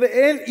medio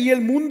de Él, y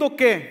el mundo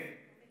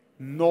 ¿qué?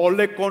 No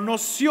le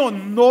conoció,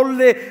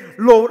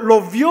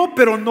 lo vio,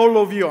 pero no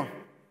lo vio.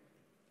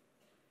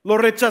 Lo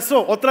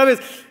rechazó. Otra vez,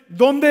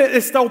 ¿dónde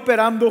está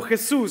operando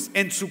Jesús?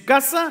 ¿En su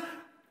casa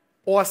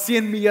o a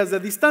 100 millas de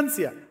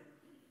distancia?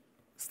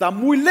 Está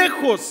muy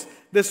lejos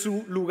de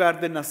su lugar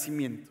de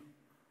nacimiento.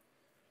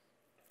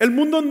 El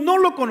mundo no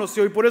lo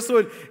conoció, y por eso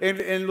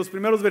en los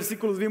primeros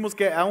versículos vimos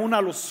que aún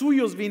a los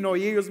suyos vino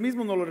y ellos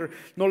mismos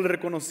no le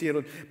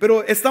reconocieron.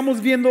 Pero estamos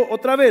viendo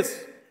otra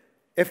vez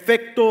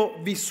efecto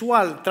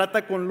visual,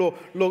 trata con lo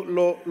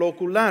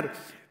ocular.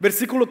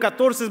 Versículo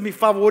 14 es mi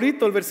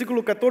favorito. El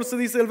versículo 14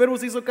 dice: el verbo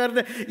se hizo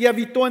carne y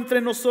habitó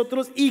entre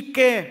nosotros, y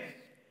que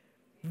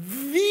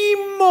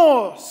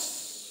vimos.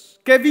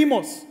 ¿Qué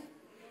vimos?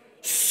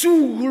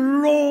 Su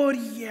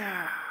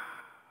gloria.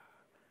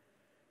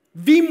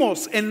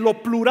 Vimos en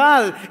lo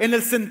plural, en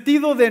el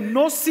sentido de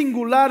no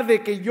singular,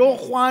 de que yo,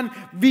 Juan,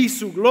 vi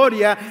su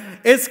gloria.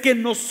 Es que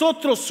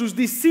nosotros, sus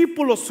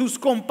discípulos, sus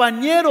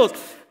compañeros,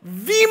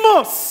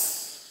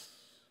 vimos.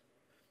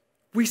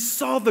 We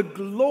saw the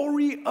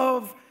glory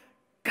of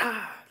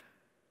God.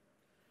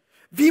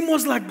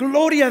 Vimos la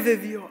gloria de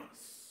Dios.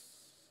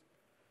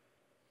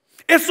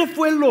 Eso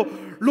fue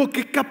lo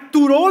que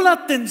capturó la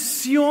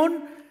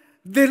atención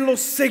de los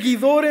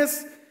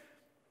seguidores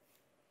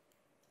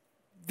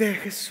de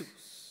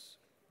Jesús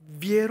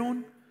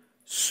vieron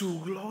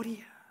su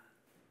gloria.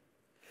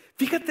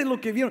 Fíjate lo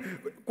que vieron.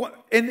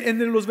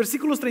 En los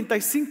versículos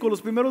 35,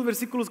 los primeros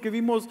versículos que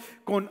vimos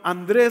con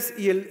Andrés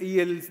y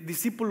el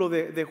discípulo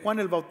de Juan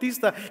el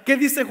Bautista. ¿Qué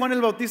dice Juan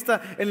el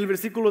Bautista en el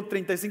versículo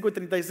 35 y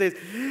 36?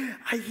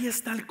 Ahí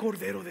está el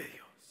Cordero de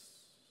Dios.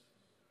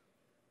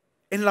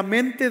 En la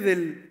mente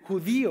del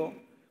judío,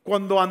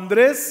 cuando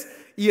Andrés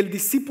y el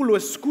discípulo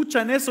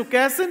escuchan eso, ¿qué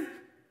hacen?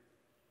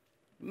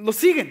 Lo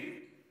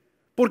siguen.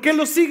 ¿Por qué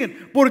lo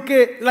siguen?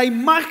 Porque la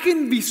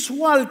imagen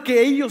visual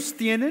que ellos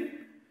tienen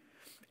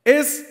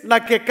es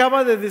la que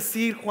acaba de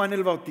decir Juan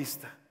el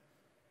Bautista: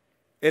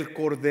 el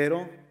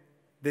Cordero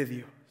de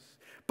Dios.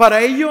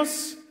 Para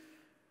ellos,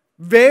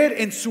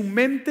 ver en su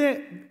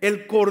mente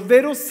el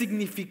Cordero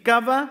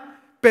significaba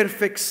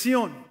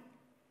perfección,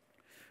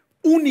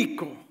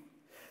 único,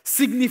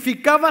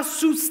 significaba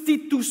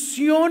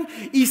sustitución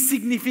y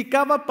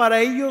significaba para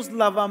ellos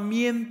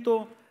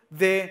lavamiento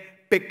de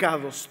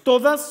pecados.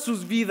 Todas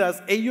sus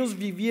vidas ellos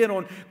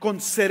vivieron con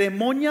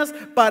ceremonias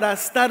para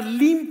estar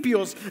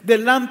limpios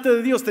delante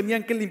de Dios.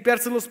 Tenían que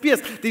limpiarse los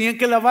pies, tenían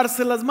que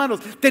lavarse las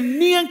manos,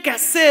 tenían que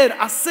hacer,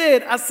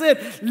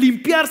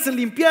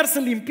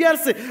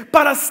 limpiarse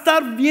para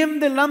estar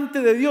bien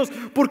delante de Dios,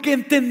 porque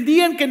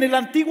entendían que en el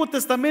Antiguo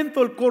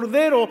Testamento el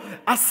Cordero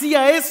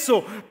hacía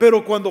eso.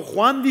 Pero cuando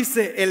Juan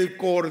dice el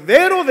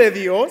Cordero de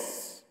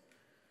Dios,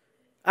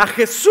 a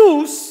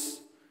Jesús,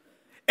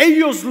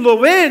 ellos lo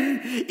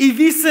ven y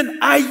dicen: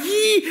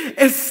 allí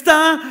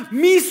está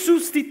mi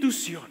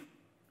sustitución.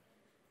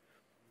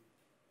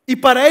 Y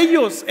para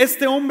ellos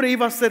este hombre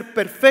iba a ser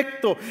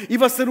perfecto,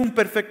 iba a ser un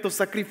perfecto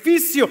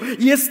sacrificio.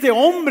 Y este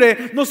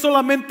hombre no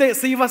solamente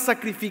se iba a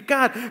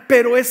sacrificar,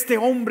 pero este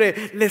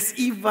hombre les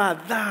iba a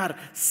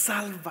dar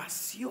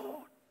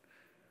salvación,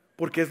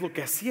 porque es lo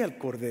que hacía el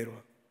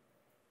Cordero.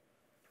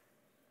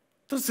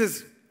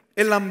 Entonces,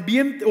 el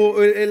ambiente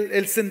o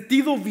el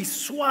sentido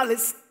visual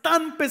es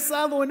tan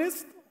pesado en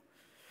esto.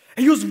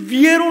 Ellos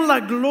vieron la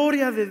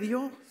gloria de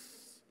Dios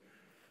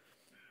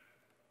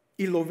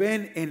y lo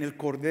ven en el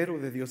Cordero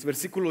de Dios.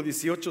 Versículo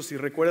 18, si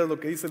recuerdas lo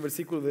que dice el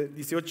versículo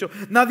 18: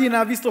 nadie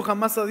ha visto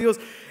jamás a Dios,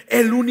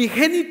 el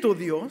unigénito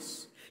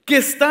Dios que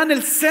está en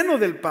el seno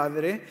del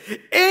Padre,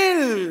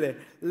 Él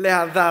le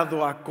ha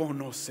dado a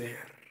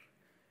conocer.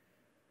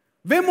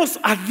 Vemos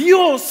a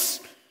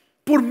Dios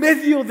por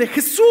medio de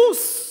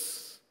Jesús.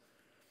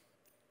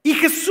 Y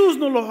Jesús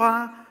nos lo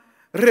ha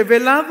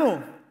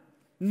revelado,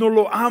 nos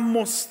lo ha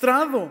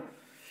mostrado.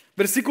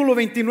 Versículo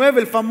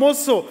 29, el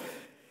famoso: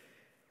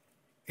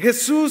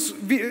 Jesús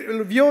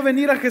vio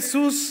venir a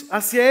Jesús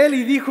hacia él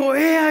y dijo: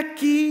 he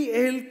aquí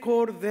el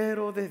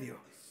Cordero de Dios.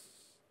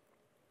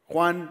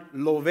 Juan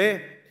lo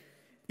ve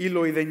y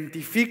lo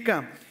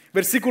identifica.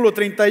 Versículo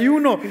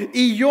 31,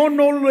 y yo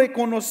no lo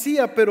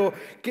conocía, pero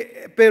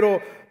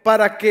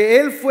para que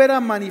él fuera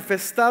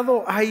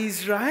manifestado a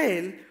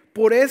Israel,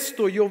 por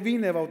esto yo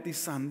vine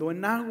bautizando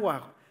en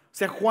agua. O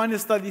sea, Juan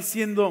está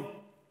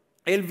diciendo,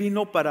 él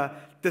vino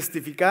para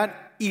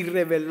testificar y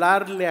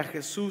revelarle a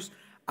Jesús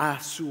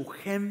a su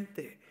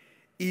gente,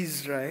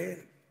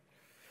 Israel.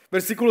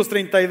 Versículos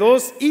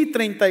 32 y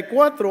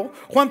 34,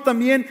 Juan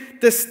también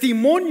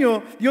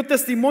dio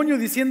testimonio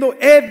diciendo: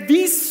 he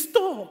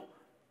visto.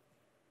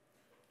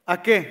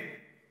 ¿A qué?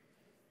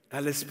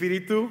 Al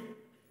Espíritu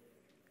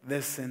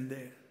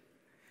descender.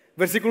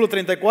 Versículo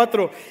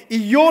 34,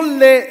 y yo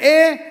le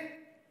he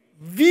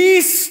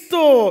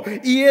visto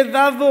y he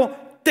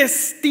dado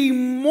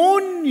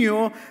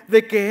testimonio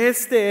de que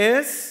este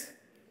es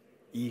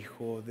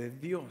Hijo de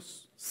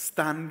Dios.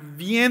 Están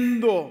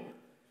viendo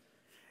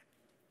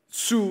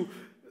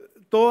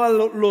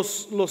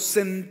todos los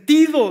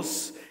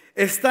sentidos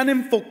están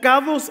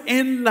enfocados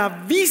en la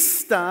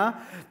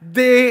vista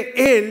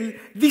del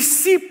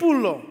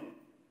discípulo.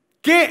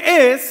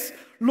 ¿Qué es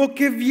lo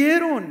que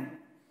vieron?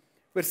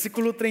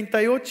 Versículo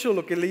 38,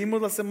 lo que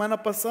leímos la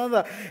semana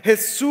pasada.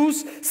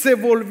 Jesús se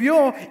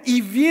volvió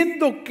y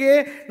viendo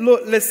que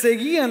le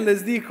seguían,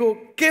 les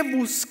dijo: ¿qué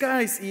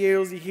buscáis? Y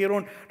ellos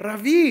dijeron: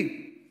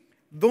 Rabí,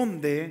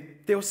 ¿dónde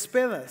te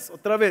hospedas?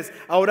 Otra vez,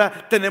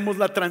 ahora tenemos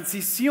la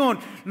transición.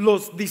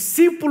 Los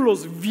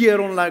discípulos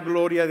vieron la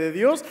gloria de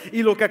Dios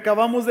y lo que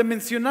acabamos de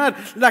mencionar,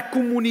 la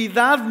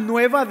comunidad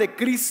nueva de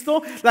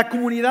Cristo, la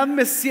comunidad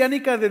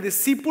mesiánica de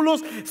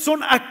discípulos, son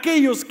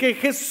aquellos que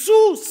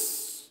Jesús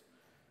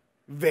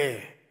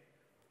ve.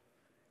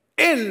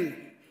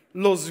 Él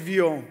los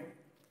vio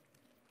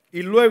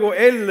y luego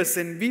Él les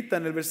invita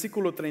en el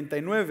versículo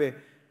 39: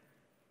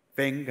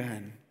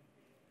 vengan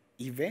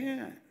y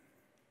vean.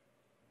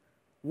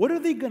 What are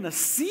they gonna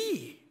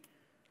see?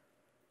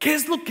 ¿Qué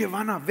es lo que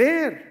van a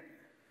ver?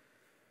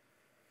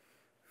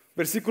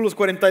 Versículos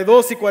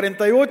 42 y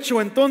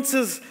 48.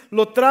 Entonces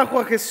lo trajo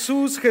a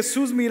Jesús.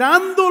 Jesús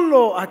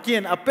mirándolo, ¿a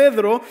quién? A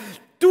Pedro: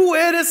 tú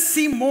eres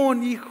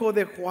Simón, hijo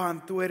de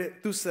Juan,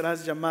 tú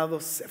serás llamado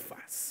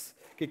Cefas,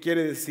 que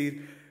quiere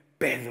decir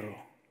Pedro.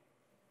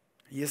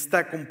 Y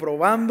está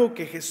comprobando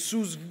que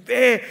Jesús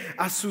ve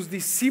a sus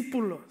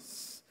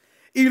discípulos.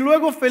 Y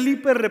luego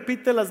Felipe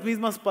repite las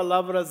mismas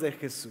palabras de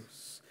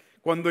Jesús.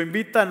 Cuando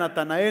invita a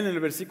Natanael en el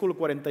versículo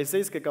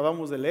 46 que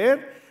acabamos de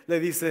leer, le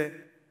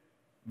dice,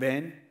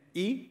 ven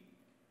y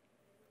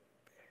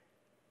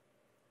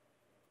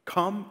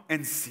come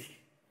and see.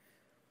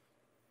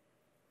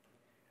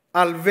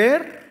 Al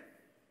ver,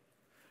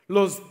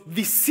 los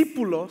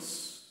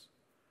discípulos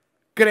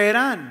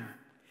creerán.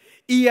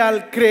 Y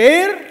al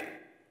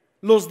creer,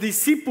 los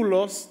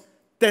discípulos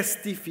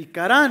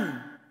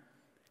testificarán.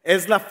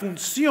 Es la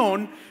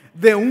función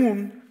de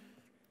un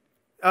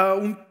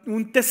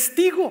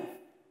testigo.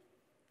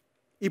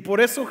 Y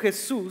por eso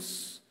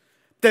Jesús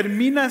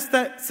termina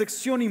esta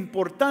sección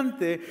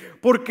importante,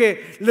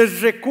 porque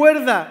les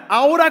recuerda,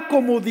 ahora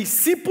como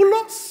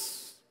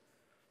discípulos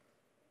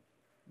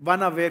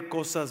van a ver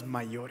cosas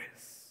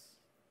mayores.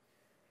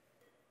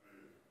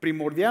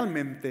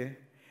 Primordialmente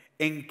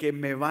en que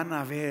me van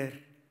a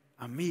ver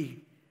a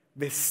mí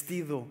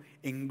vestido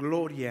en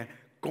gloria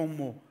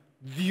como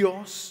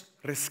Dios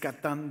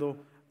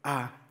rescatando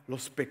a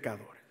los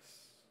pecadores.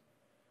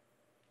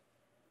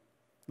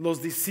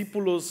 Los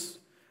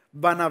discípulos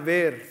van a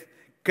ver,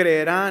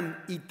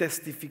 creerán y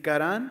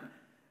testificarán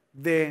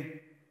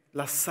de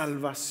la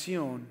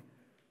salvación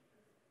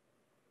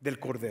del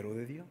Cordero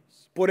de Dios.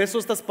 Por eso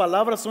estas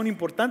palabras son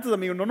importantes,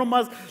 amigos. No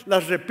nomás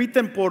las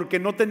repiten porque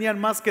no tenían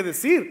más que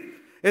decir.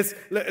 Es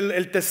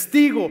el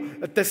testigo,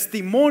 el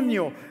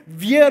testimonio,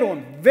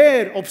 vieron,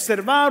 ver,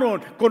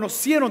 observaron,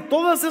 conocieron.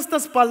 Todas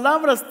estas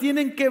palabras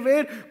tienen que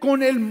ver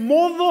con el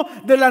modo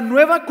de la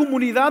nueva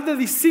comunidad de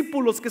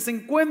discípulos que se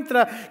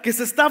encuentra, que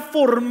se está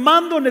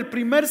formando en el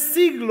primer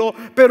siglo,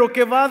 pero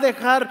que va a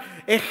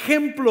dejar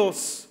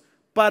ejemplos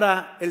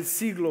para el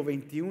siglo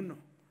XXI.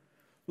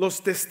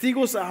 Los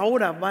testigos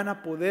ahora van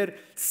a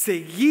poder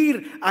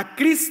seguir a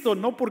Cristo,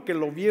 no porque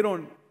lo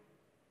vieron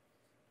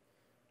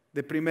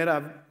de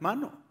primera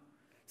mano,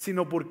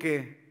 sino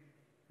porque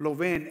lo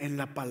ven en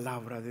la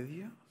palabra de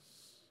Dios.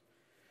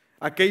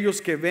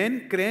 Aquellos que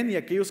ven, creen, y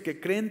aquellos que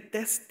creen,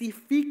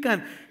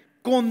 testifican.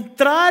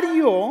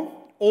 Contrario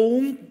o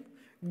un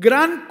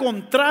gran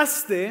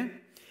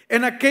contraste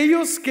en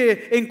aquellos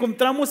que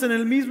encontramos en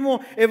el mismo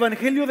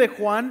Evangelio de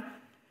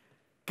Juan,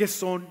 que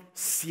son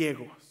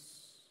ciegos.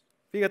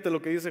 Fíjate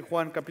lo que dice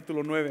Juan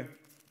capítulo 9.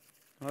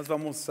 Nos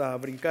vamos a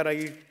brincar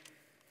ahí.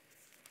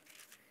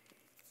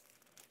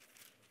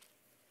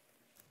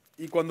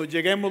 Y cuando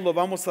lleguemos lo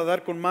vamos a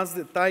dar con más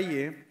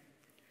detalle.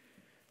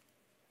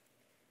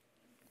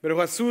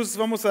 Pero Jesús,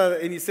 vamos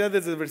a iniciar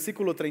desde el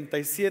versículo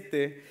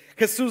 37.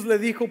 Jesús le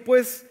dijo,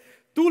 pues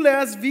tú le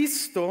has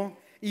visto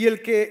y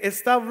el que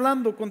está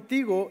hablando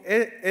contigo,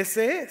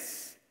 ese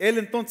es. Él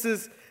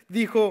entonces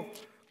dijo,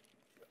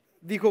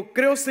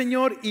 creo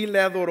Señor, y le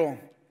adoró.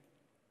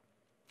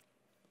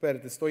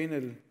 Espérate, estoy en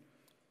el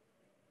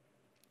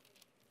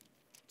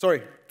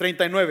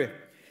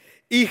 39.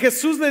 Y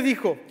Jesús le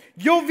dijo,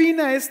 yo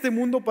vine a este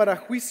mundo para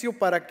juicio,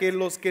 para que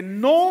los que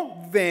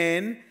no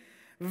ven,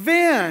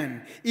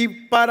 vean,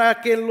 y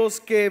para que los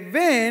que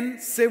ven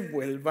se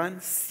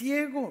vuelvan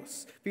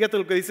ciegos. Fíjate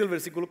lo que dice el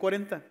versículo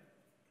 40.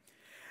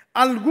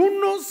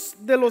 Algunos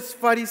de los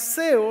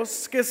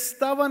fariseos que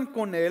estaban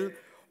con él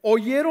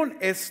oyeron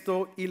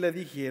esto y le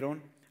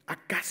dijeron,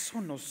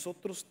 ¿acaso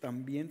nosotros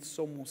también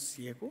somos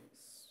ciegos?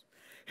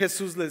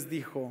 Jesús les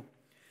dijo,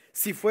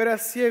 si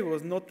fueras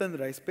ciegos no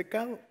tendráis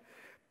pecado.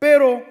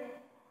 Pero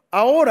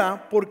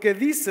ahora, porque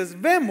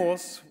dices,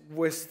 vemos,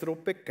 vuestro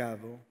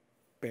pecado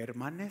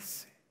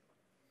permanece.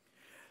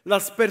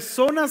 Las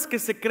personas que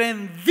se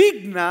creen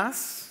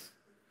dignas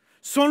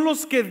son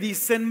los que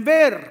dicen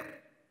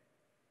ver.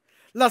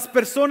 Las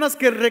personas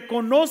que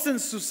reconocen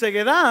su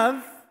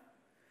ceguedad,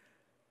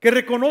 que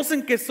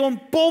reconocen que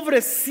son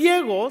pobres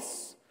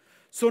ciegos,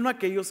 son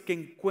aquellos que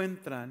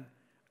encuentran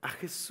a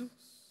Jesús.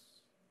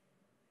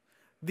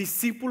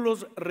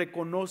 Discípulos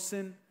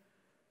reconocen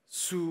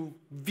su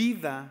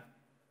vida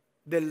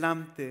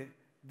delante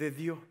de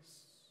Dios.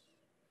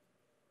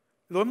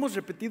 Lo hemos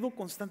repetido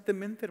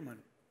constantemente,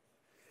 hermano.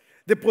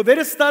 De poder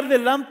estar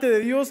delante de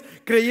Dios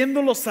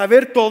creyéndolo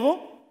saber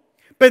todo,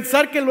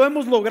 pensar que lo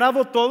hemos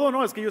logrado todo.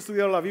 No, es que yo he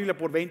estudiado la Biblia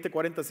por 20,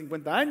 40,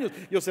 50 años.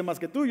 Yo sé más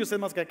que tú, yo sé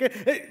más que aquel.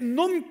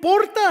 No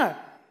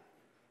importa.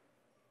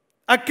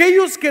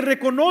 Aquellos que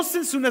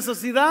reconocen su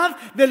necesidad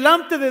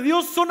delante de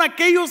Dios son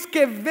aquellos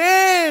que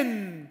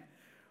ven,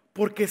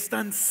 porque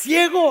están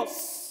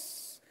ciegos.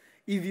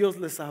 Y Dios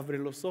les abre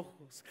los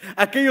ojos.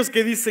 Aquellos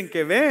que dicen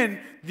que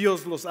ven,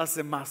 Dios los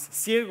hace más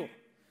ciegos.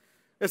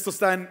 Esto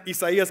está en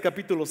Isaías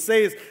capítulo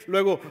 6.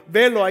 Luego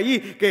velo ahí,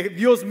 que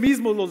Dios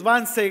mismo los va a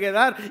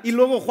enceguedar. Y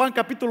luego Juan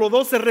capítulo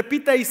 12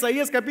 repite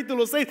Isaías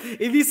capítulo 6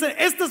 y dice,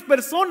 estas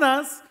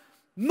personas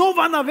no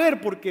van a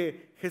ver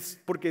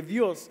porque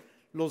Dios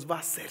los va a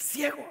hacer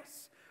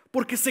ciegos.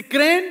 Porque se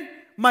creen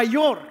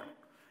mayor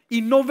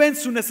y no ven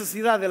su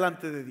necesidad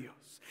delante de Dios.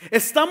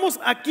 Estamos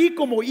aquí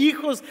como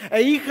hijos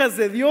e hijas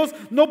de Dios,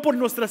 no por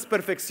nuestras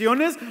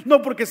perfecciones,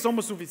 no porque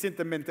somos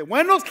suficientemente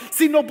buenos,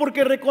 sino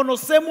porque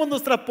reconocemos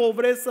nuestra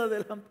pobreza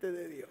delante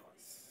de Dios.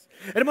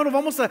 Hermanos,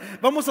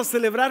 vamos a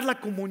celebrar la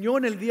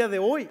comunión el día de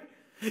hoy.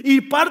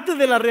 Y parte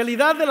de la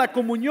realidad de la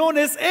comunión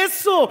es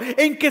eso,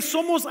 en que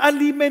somos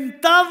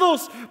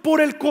alimentados por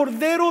el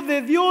Cordero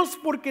de Dios,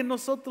 porque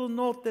nosotros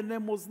no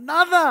tenemos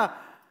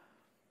nada,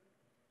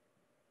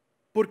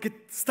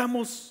 porque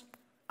estamos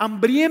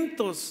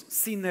hambrientos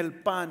sin el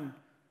pan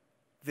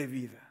de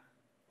vida.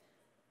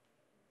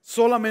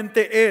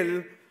 Solamente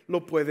Él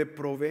lo puede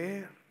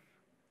proveer.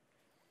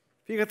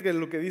 Fíjate que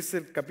lo que dice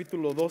el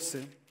capítulo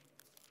 12.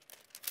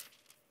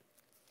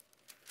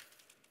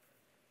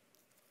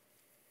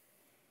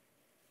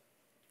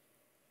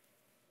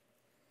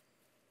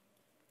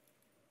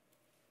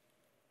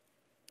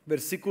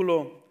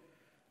 Versículo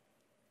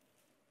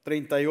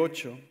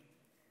 38.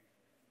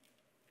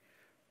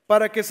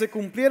 Para que se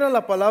cumpliera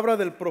la palabra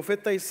del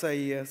profeta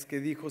Isaías, que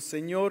dijo: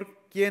 Señor,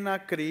 ¿quién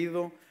ha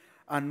creído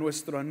a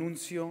nuestro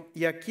anuncio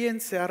y a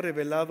quién se ha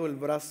revelado el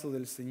brazo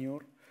del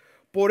Señor?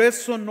 Por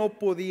eso no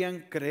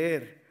podían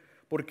creer,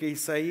 porque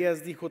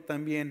Isaías dijo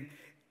también: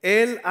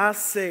 Él ha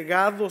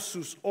cegado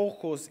sus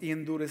ojos y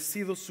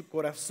endurecido su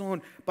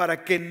corazón,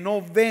 para que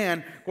no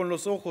vean con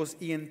los ojos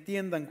y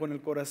entiendan con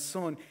el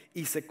corazón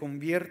y se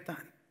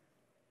conviertan.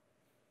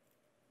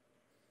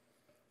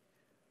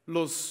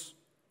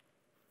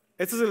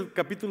 Este es el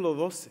capítulo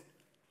 12.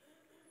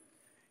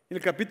 En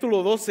el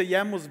capítulo 12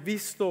 ya hemos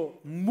visto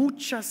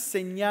muchas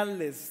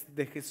señales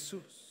de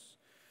Jesús.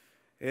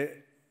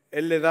 Él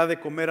le da de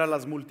comer a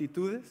las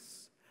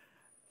multitudes,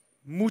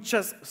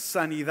 muchas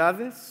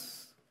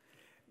sanidades,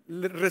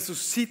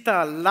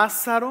 resucita a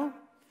Lázaro,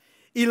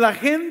 y la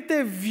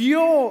gente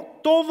vio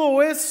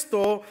todo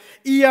esto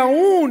y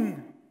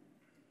aún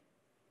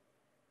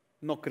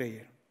no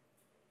creyeron.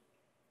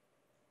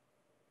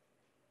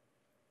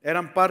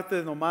 Eran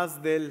parte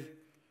nomás del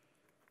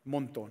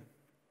montón.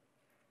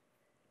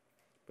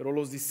 Pero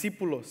los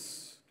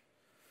discípulos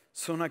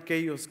son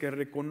aquellos que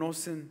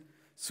reconocen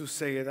su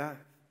ceguedad,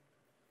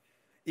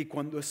 y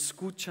cuando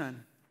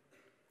escuchan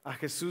a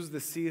Jesús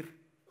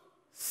decir: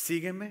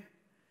 sígueme,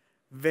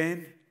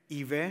 ven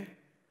y ve,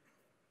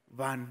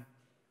 van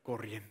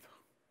corriendo.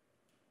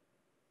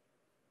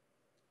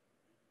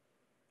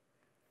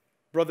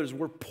 Brothers,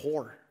 we're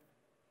poor.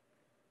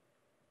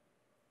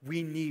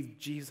 We need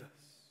Jesus.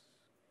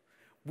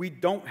 We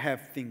don't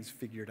have things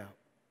figured out.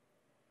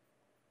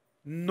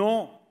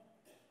 No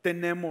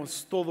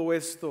tenemos todo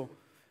esto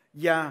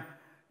ya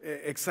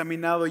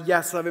examinado,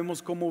 ya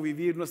sabemos cómo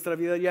vivir nuestra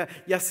vida,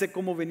 ya sé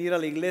cómo venir a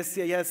la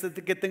iglesia, ya sé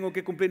qué tengo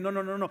que cumplir.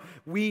 No.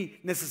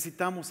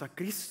 Necesitamos a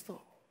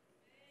Cristo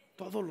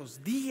todos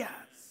los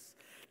días.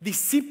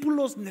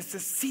 Discípulos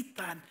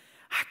necesitan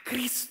a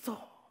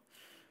Cristo.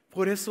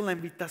 Por eso la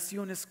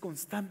invitación es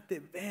constante: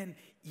 ven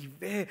y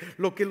ve.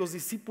 Lo que los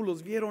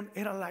discípulos vieron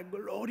era la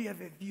gloria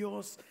de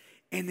Dios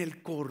en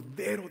el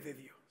Cordero de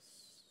Dios.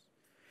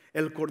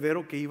 El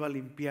Cordero que iba a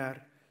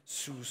limpiar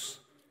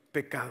sus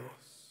pecados.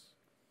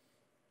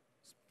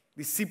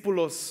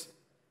 Discípulos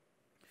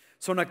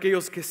son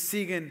aquellos que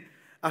siguen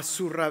a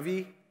su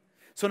rabí,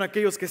 son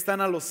aquellos que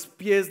están a los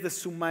pies de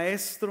su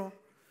maestro,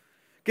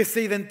 que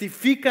se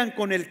identifican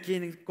con el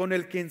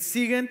quien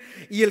siguen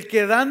y el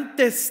que dan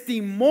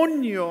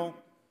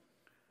testimonio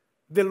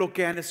de lo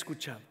que han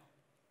escuchado.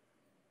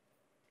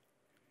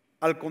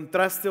 Al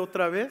contraste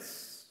otra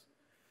vez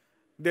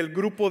del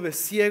grupo de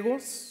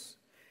ciegos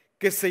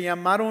que se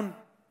llamaron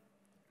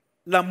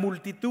la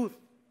multitud.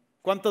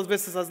 ¿Cuántas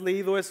veces has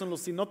leído eso en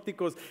los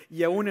sinópticos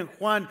y aún en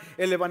Juan,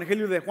 el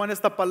evangelio de Juan?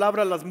 Esta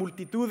palabra, las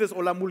multitudes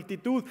o la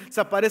multitud, se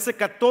aparece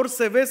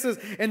 14 veces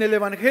en el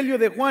evangelio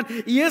de Juan.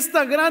 Y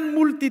esta gran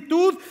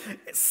multitud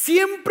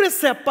siempre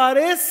se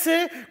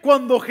aparece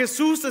cuando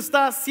Jesús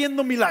está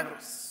haciendo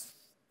milagros.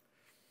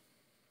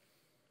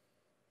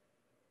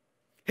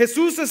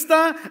 Jesús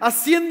está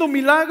haciendo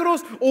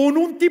milagros o en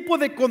un tipo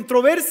de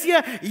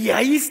controversia y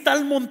ahí está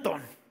el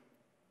montón,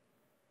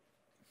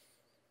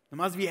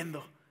 nomás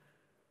viendo.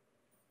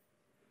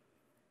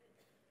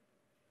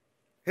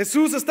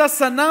 Jesús está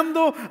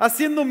sanando,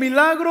 haciendo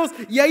milagros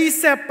y ahí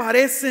se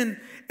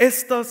aparecen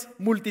estas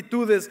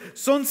multitudes.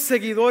 Son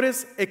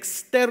seguidores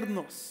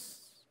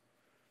externos,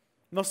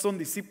 no son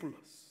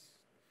discípulos.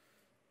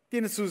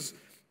 Tienen sus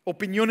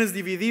opiniones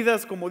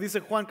divididas, como dice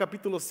Juan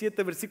capítulo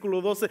 7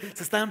 versículo 12.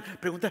 Se están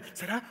preguntando: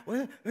 ¿será?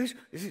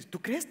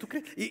 ¿Tú crees?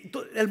 Y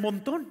el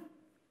montón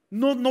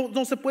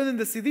no se pueden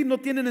decidir, no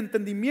tienen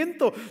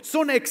entendimiento,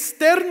 son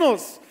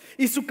externos.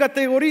 Y su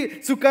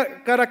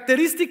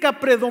característica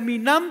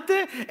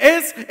predominante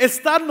es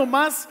estar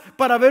nomás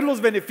para ver los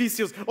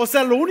beneficios. O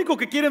sea, lo único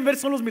que quieren ver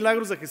son los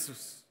milagros de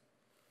Jesús.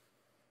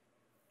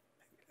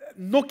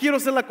 No quiero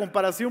hacer la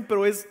comparación,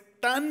 pero es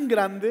tan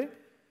grande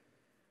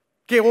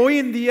que hoy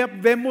en día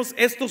vemos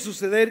esto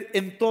suceder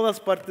en todas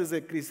partes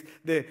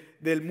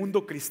del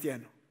mundo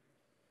cristiano.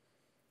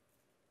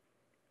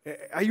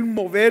 Hay un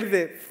mover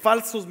de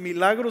falsos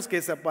milagros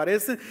que se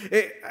aparecen.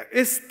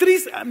 Es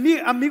triste,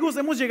 amigos,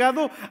 hemos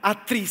llegado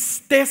a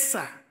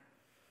tristeza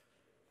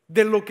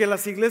de lo que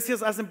las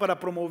iglesias hacen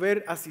para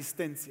promover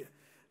asistencia.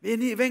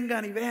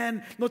 Vengan y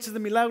vean noches de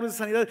milagros, de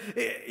sanidad.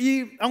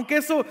 Y aunque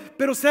eso,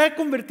 pero se ha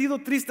convertido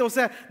triste. O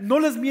sea,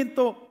 no les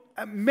miento,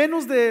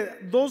 menos de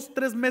 2,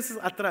 3 meses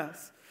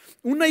atrás,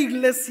 una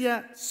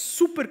iglesia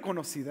súper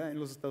conocida en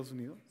los Estados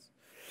Unidos.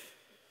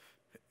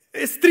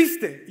 Es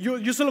triste.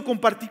 Yo se lo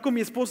compartí con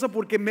mi esposa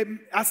porque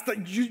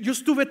yo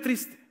estuve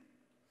triste.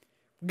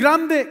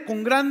 Grande,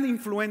 con gran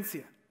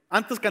influencia.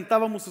 Antes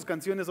cantábamos sus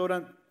canciones,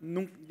 ahora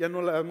ya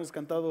no las hemos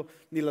cantado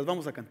ni las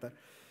vamos a cantar.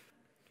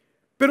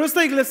 Pero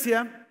esta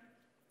iglesia,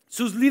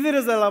 sus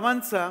líderes de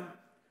alabanza,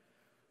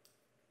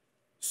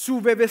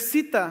 su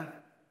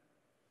bebecita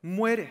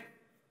muere.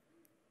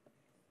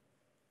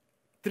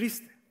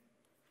 Triste.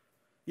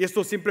 Y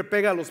esto siempre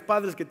pega a los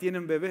padres que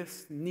tienen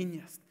bebés,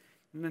 niñas.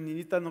 Una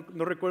niñita,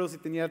 no recuerdo si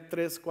tenía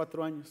 3,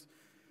 4 años.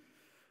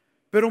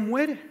 Pero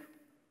muere.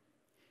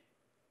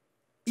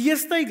 Y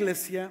esta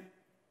iglesia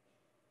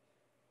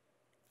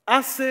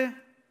hace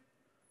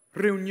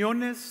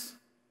reuniones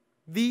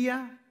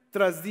día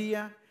tras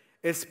día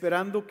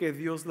esperando que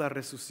Dios la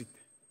resucite.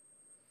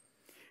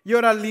 Y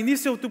ahora al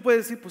inicio tú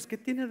puedes decir, pues ¿qué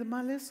tiene de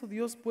mal eso?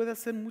 Dios puede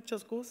hacer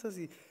muchas cosas.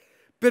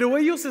 Pero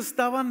ellos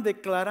estaban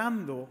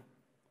declarando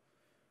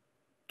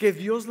que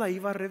Dios la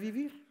iba a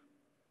revivir.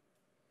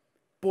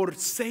 Por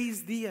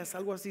 6 días,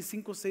 algo así,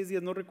 5 o 6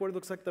 días, no recuerdo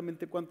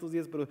exactamente cuántos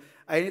días, pero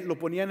ahí lo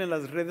ponían en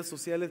las redes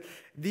sociales.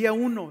 Día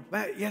 1,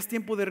 ya es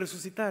tiempo de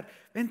resucitar.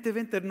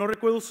 Vente, no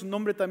recuerdo su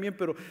nombre también,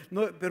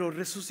 pero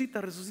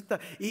resucita.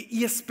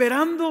 Y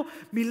esperando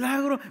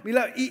milagro.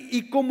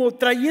 Y como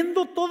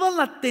trayendo toda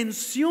la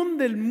atención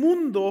del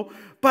mundo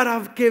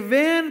para que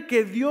vean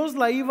que Dios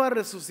la iba a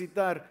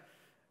resucitar.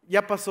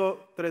 Ya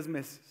pasó 3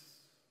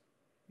 meses,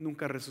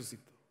 nunca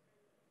resucitó.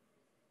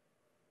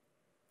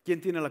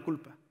 ¿Quién tiene la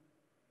culpa?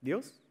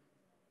 ¿Dios?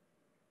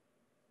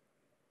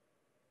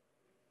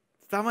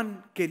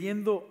 Estaban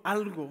queriendo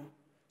algo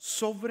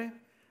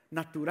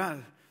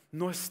sobrenatural.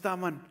 No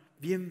estaban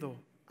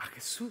viendo a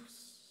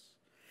Jesús.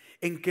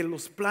 En que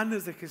los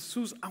planes de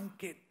Jesús,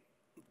 aunque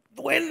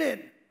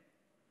duelen,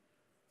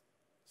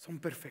 son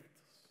perfectos.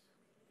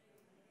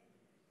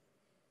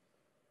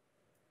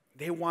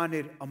 They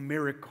wanted a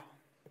miracle.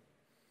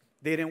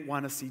 They didn't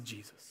want to see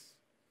Jesus.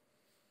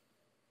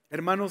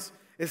 Hermanos,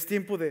 es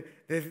tiempo de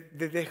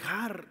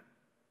dejar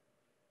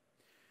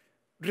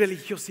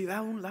religiosidad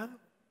a un lado.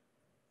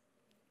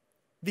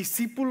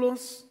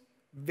 Discípulos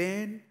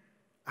ven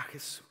a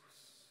Jesús.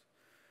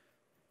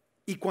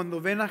 Y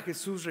cuando ven a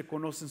Jesús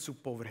reconocen su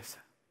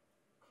pobreza.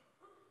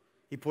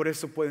 Y por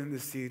eso pueden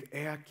decir,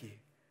 he aquí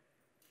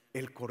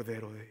el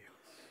Cordero de Dios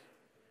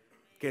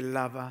que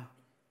lava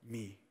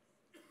mi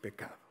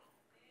pecado.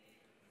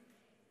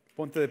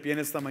 Ponte de pie en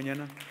esta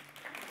mañana.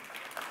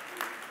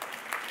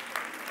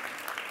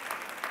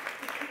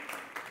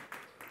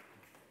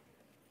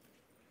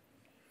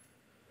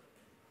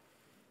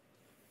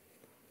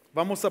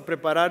 Vamos a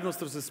preparar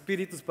nuestros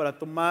espíritus para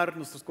tomar,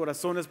 nuestros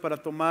corazones para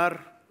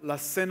tomar la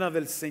cena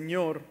del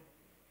Señor.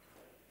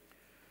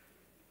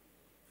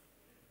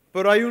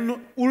 Pero hay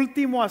un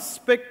último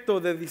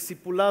aspecto de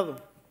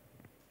discipulado.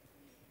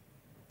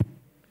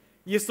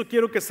 Y esto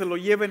quiero que se lo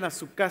lleven a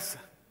su casa.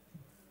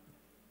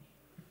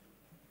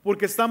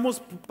 Porque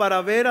estamos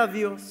para ver a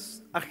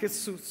Dios, a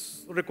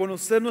Jesús,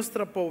 reconocer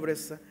nuestra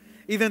pobreza,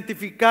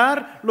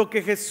 identificar lo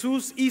que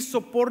Jesús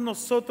hizo por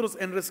nosotros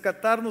en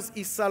rescatarnos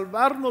y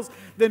salvarnos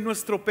de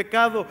nuestro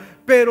pecado.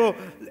 Pero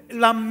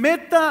la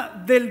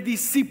meta del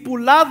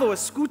discipulado,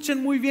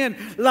 escuchen muy bien,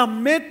 la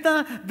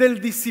meta del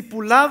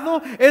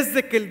discipulado es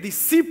de que el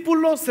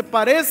discípulo se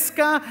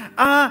parezca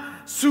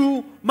a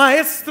su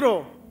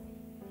maestro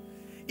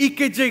y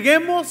que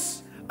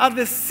lleguemos a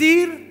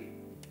decir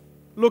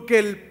lo que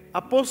el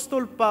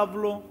apóstol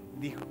Pablo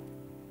dijo.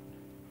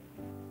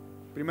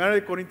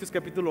 1 Corintios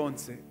capítulo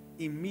 11.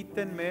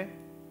 Imítenme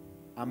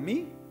a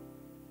mí,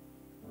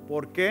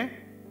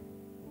 porque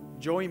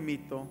yo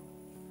imito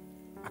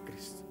a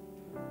Cristo.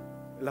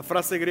 La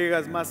frase griega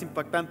es más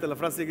impactante. La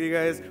frase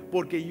griega es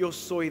porque yo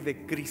soy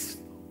de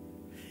Cristo.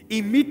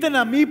 Imíteme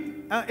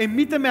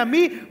a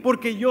mí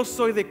porque yo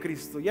soy de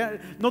Cristo.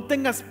 Ya no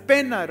tengas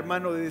pena,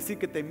 hermano, de decir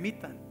que te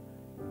imitan,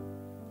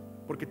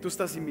 porque tú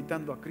estás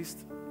imitando a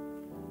Cristo.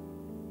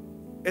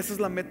 Esa es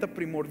la meta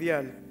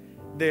primordial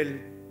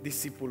del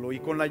discípulo, y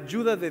con la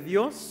ayuda de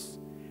Dios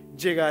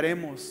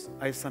llegaremos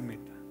a esa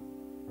meta.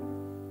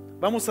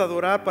 Vamos a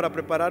adorar para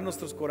preparar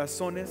nuestros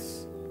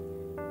corazones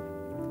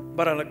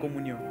para la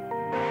comunión.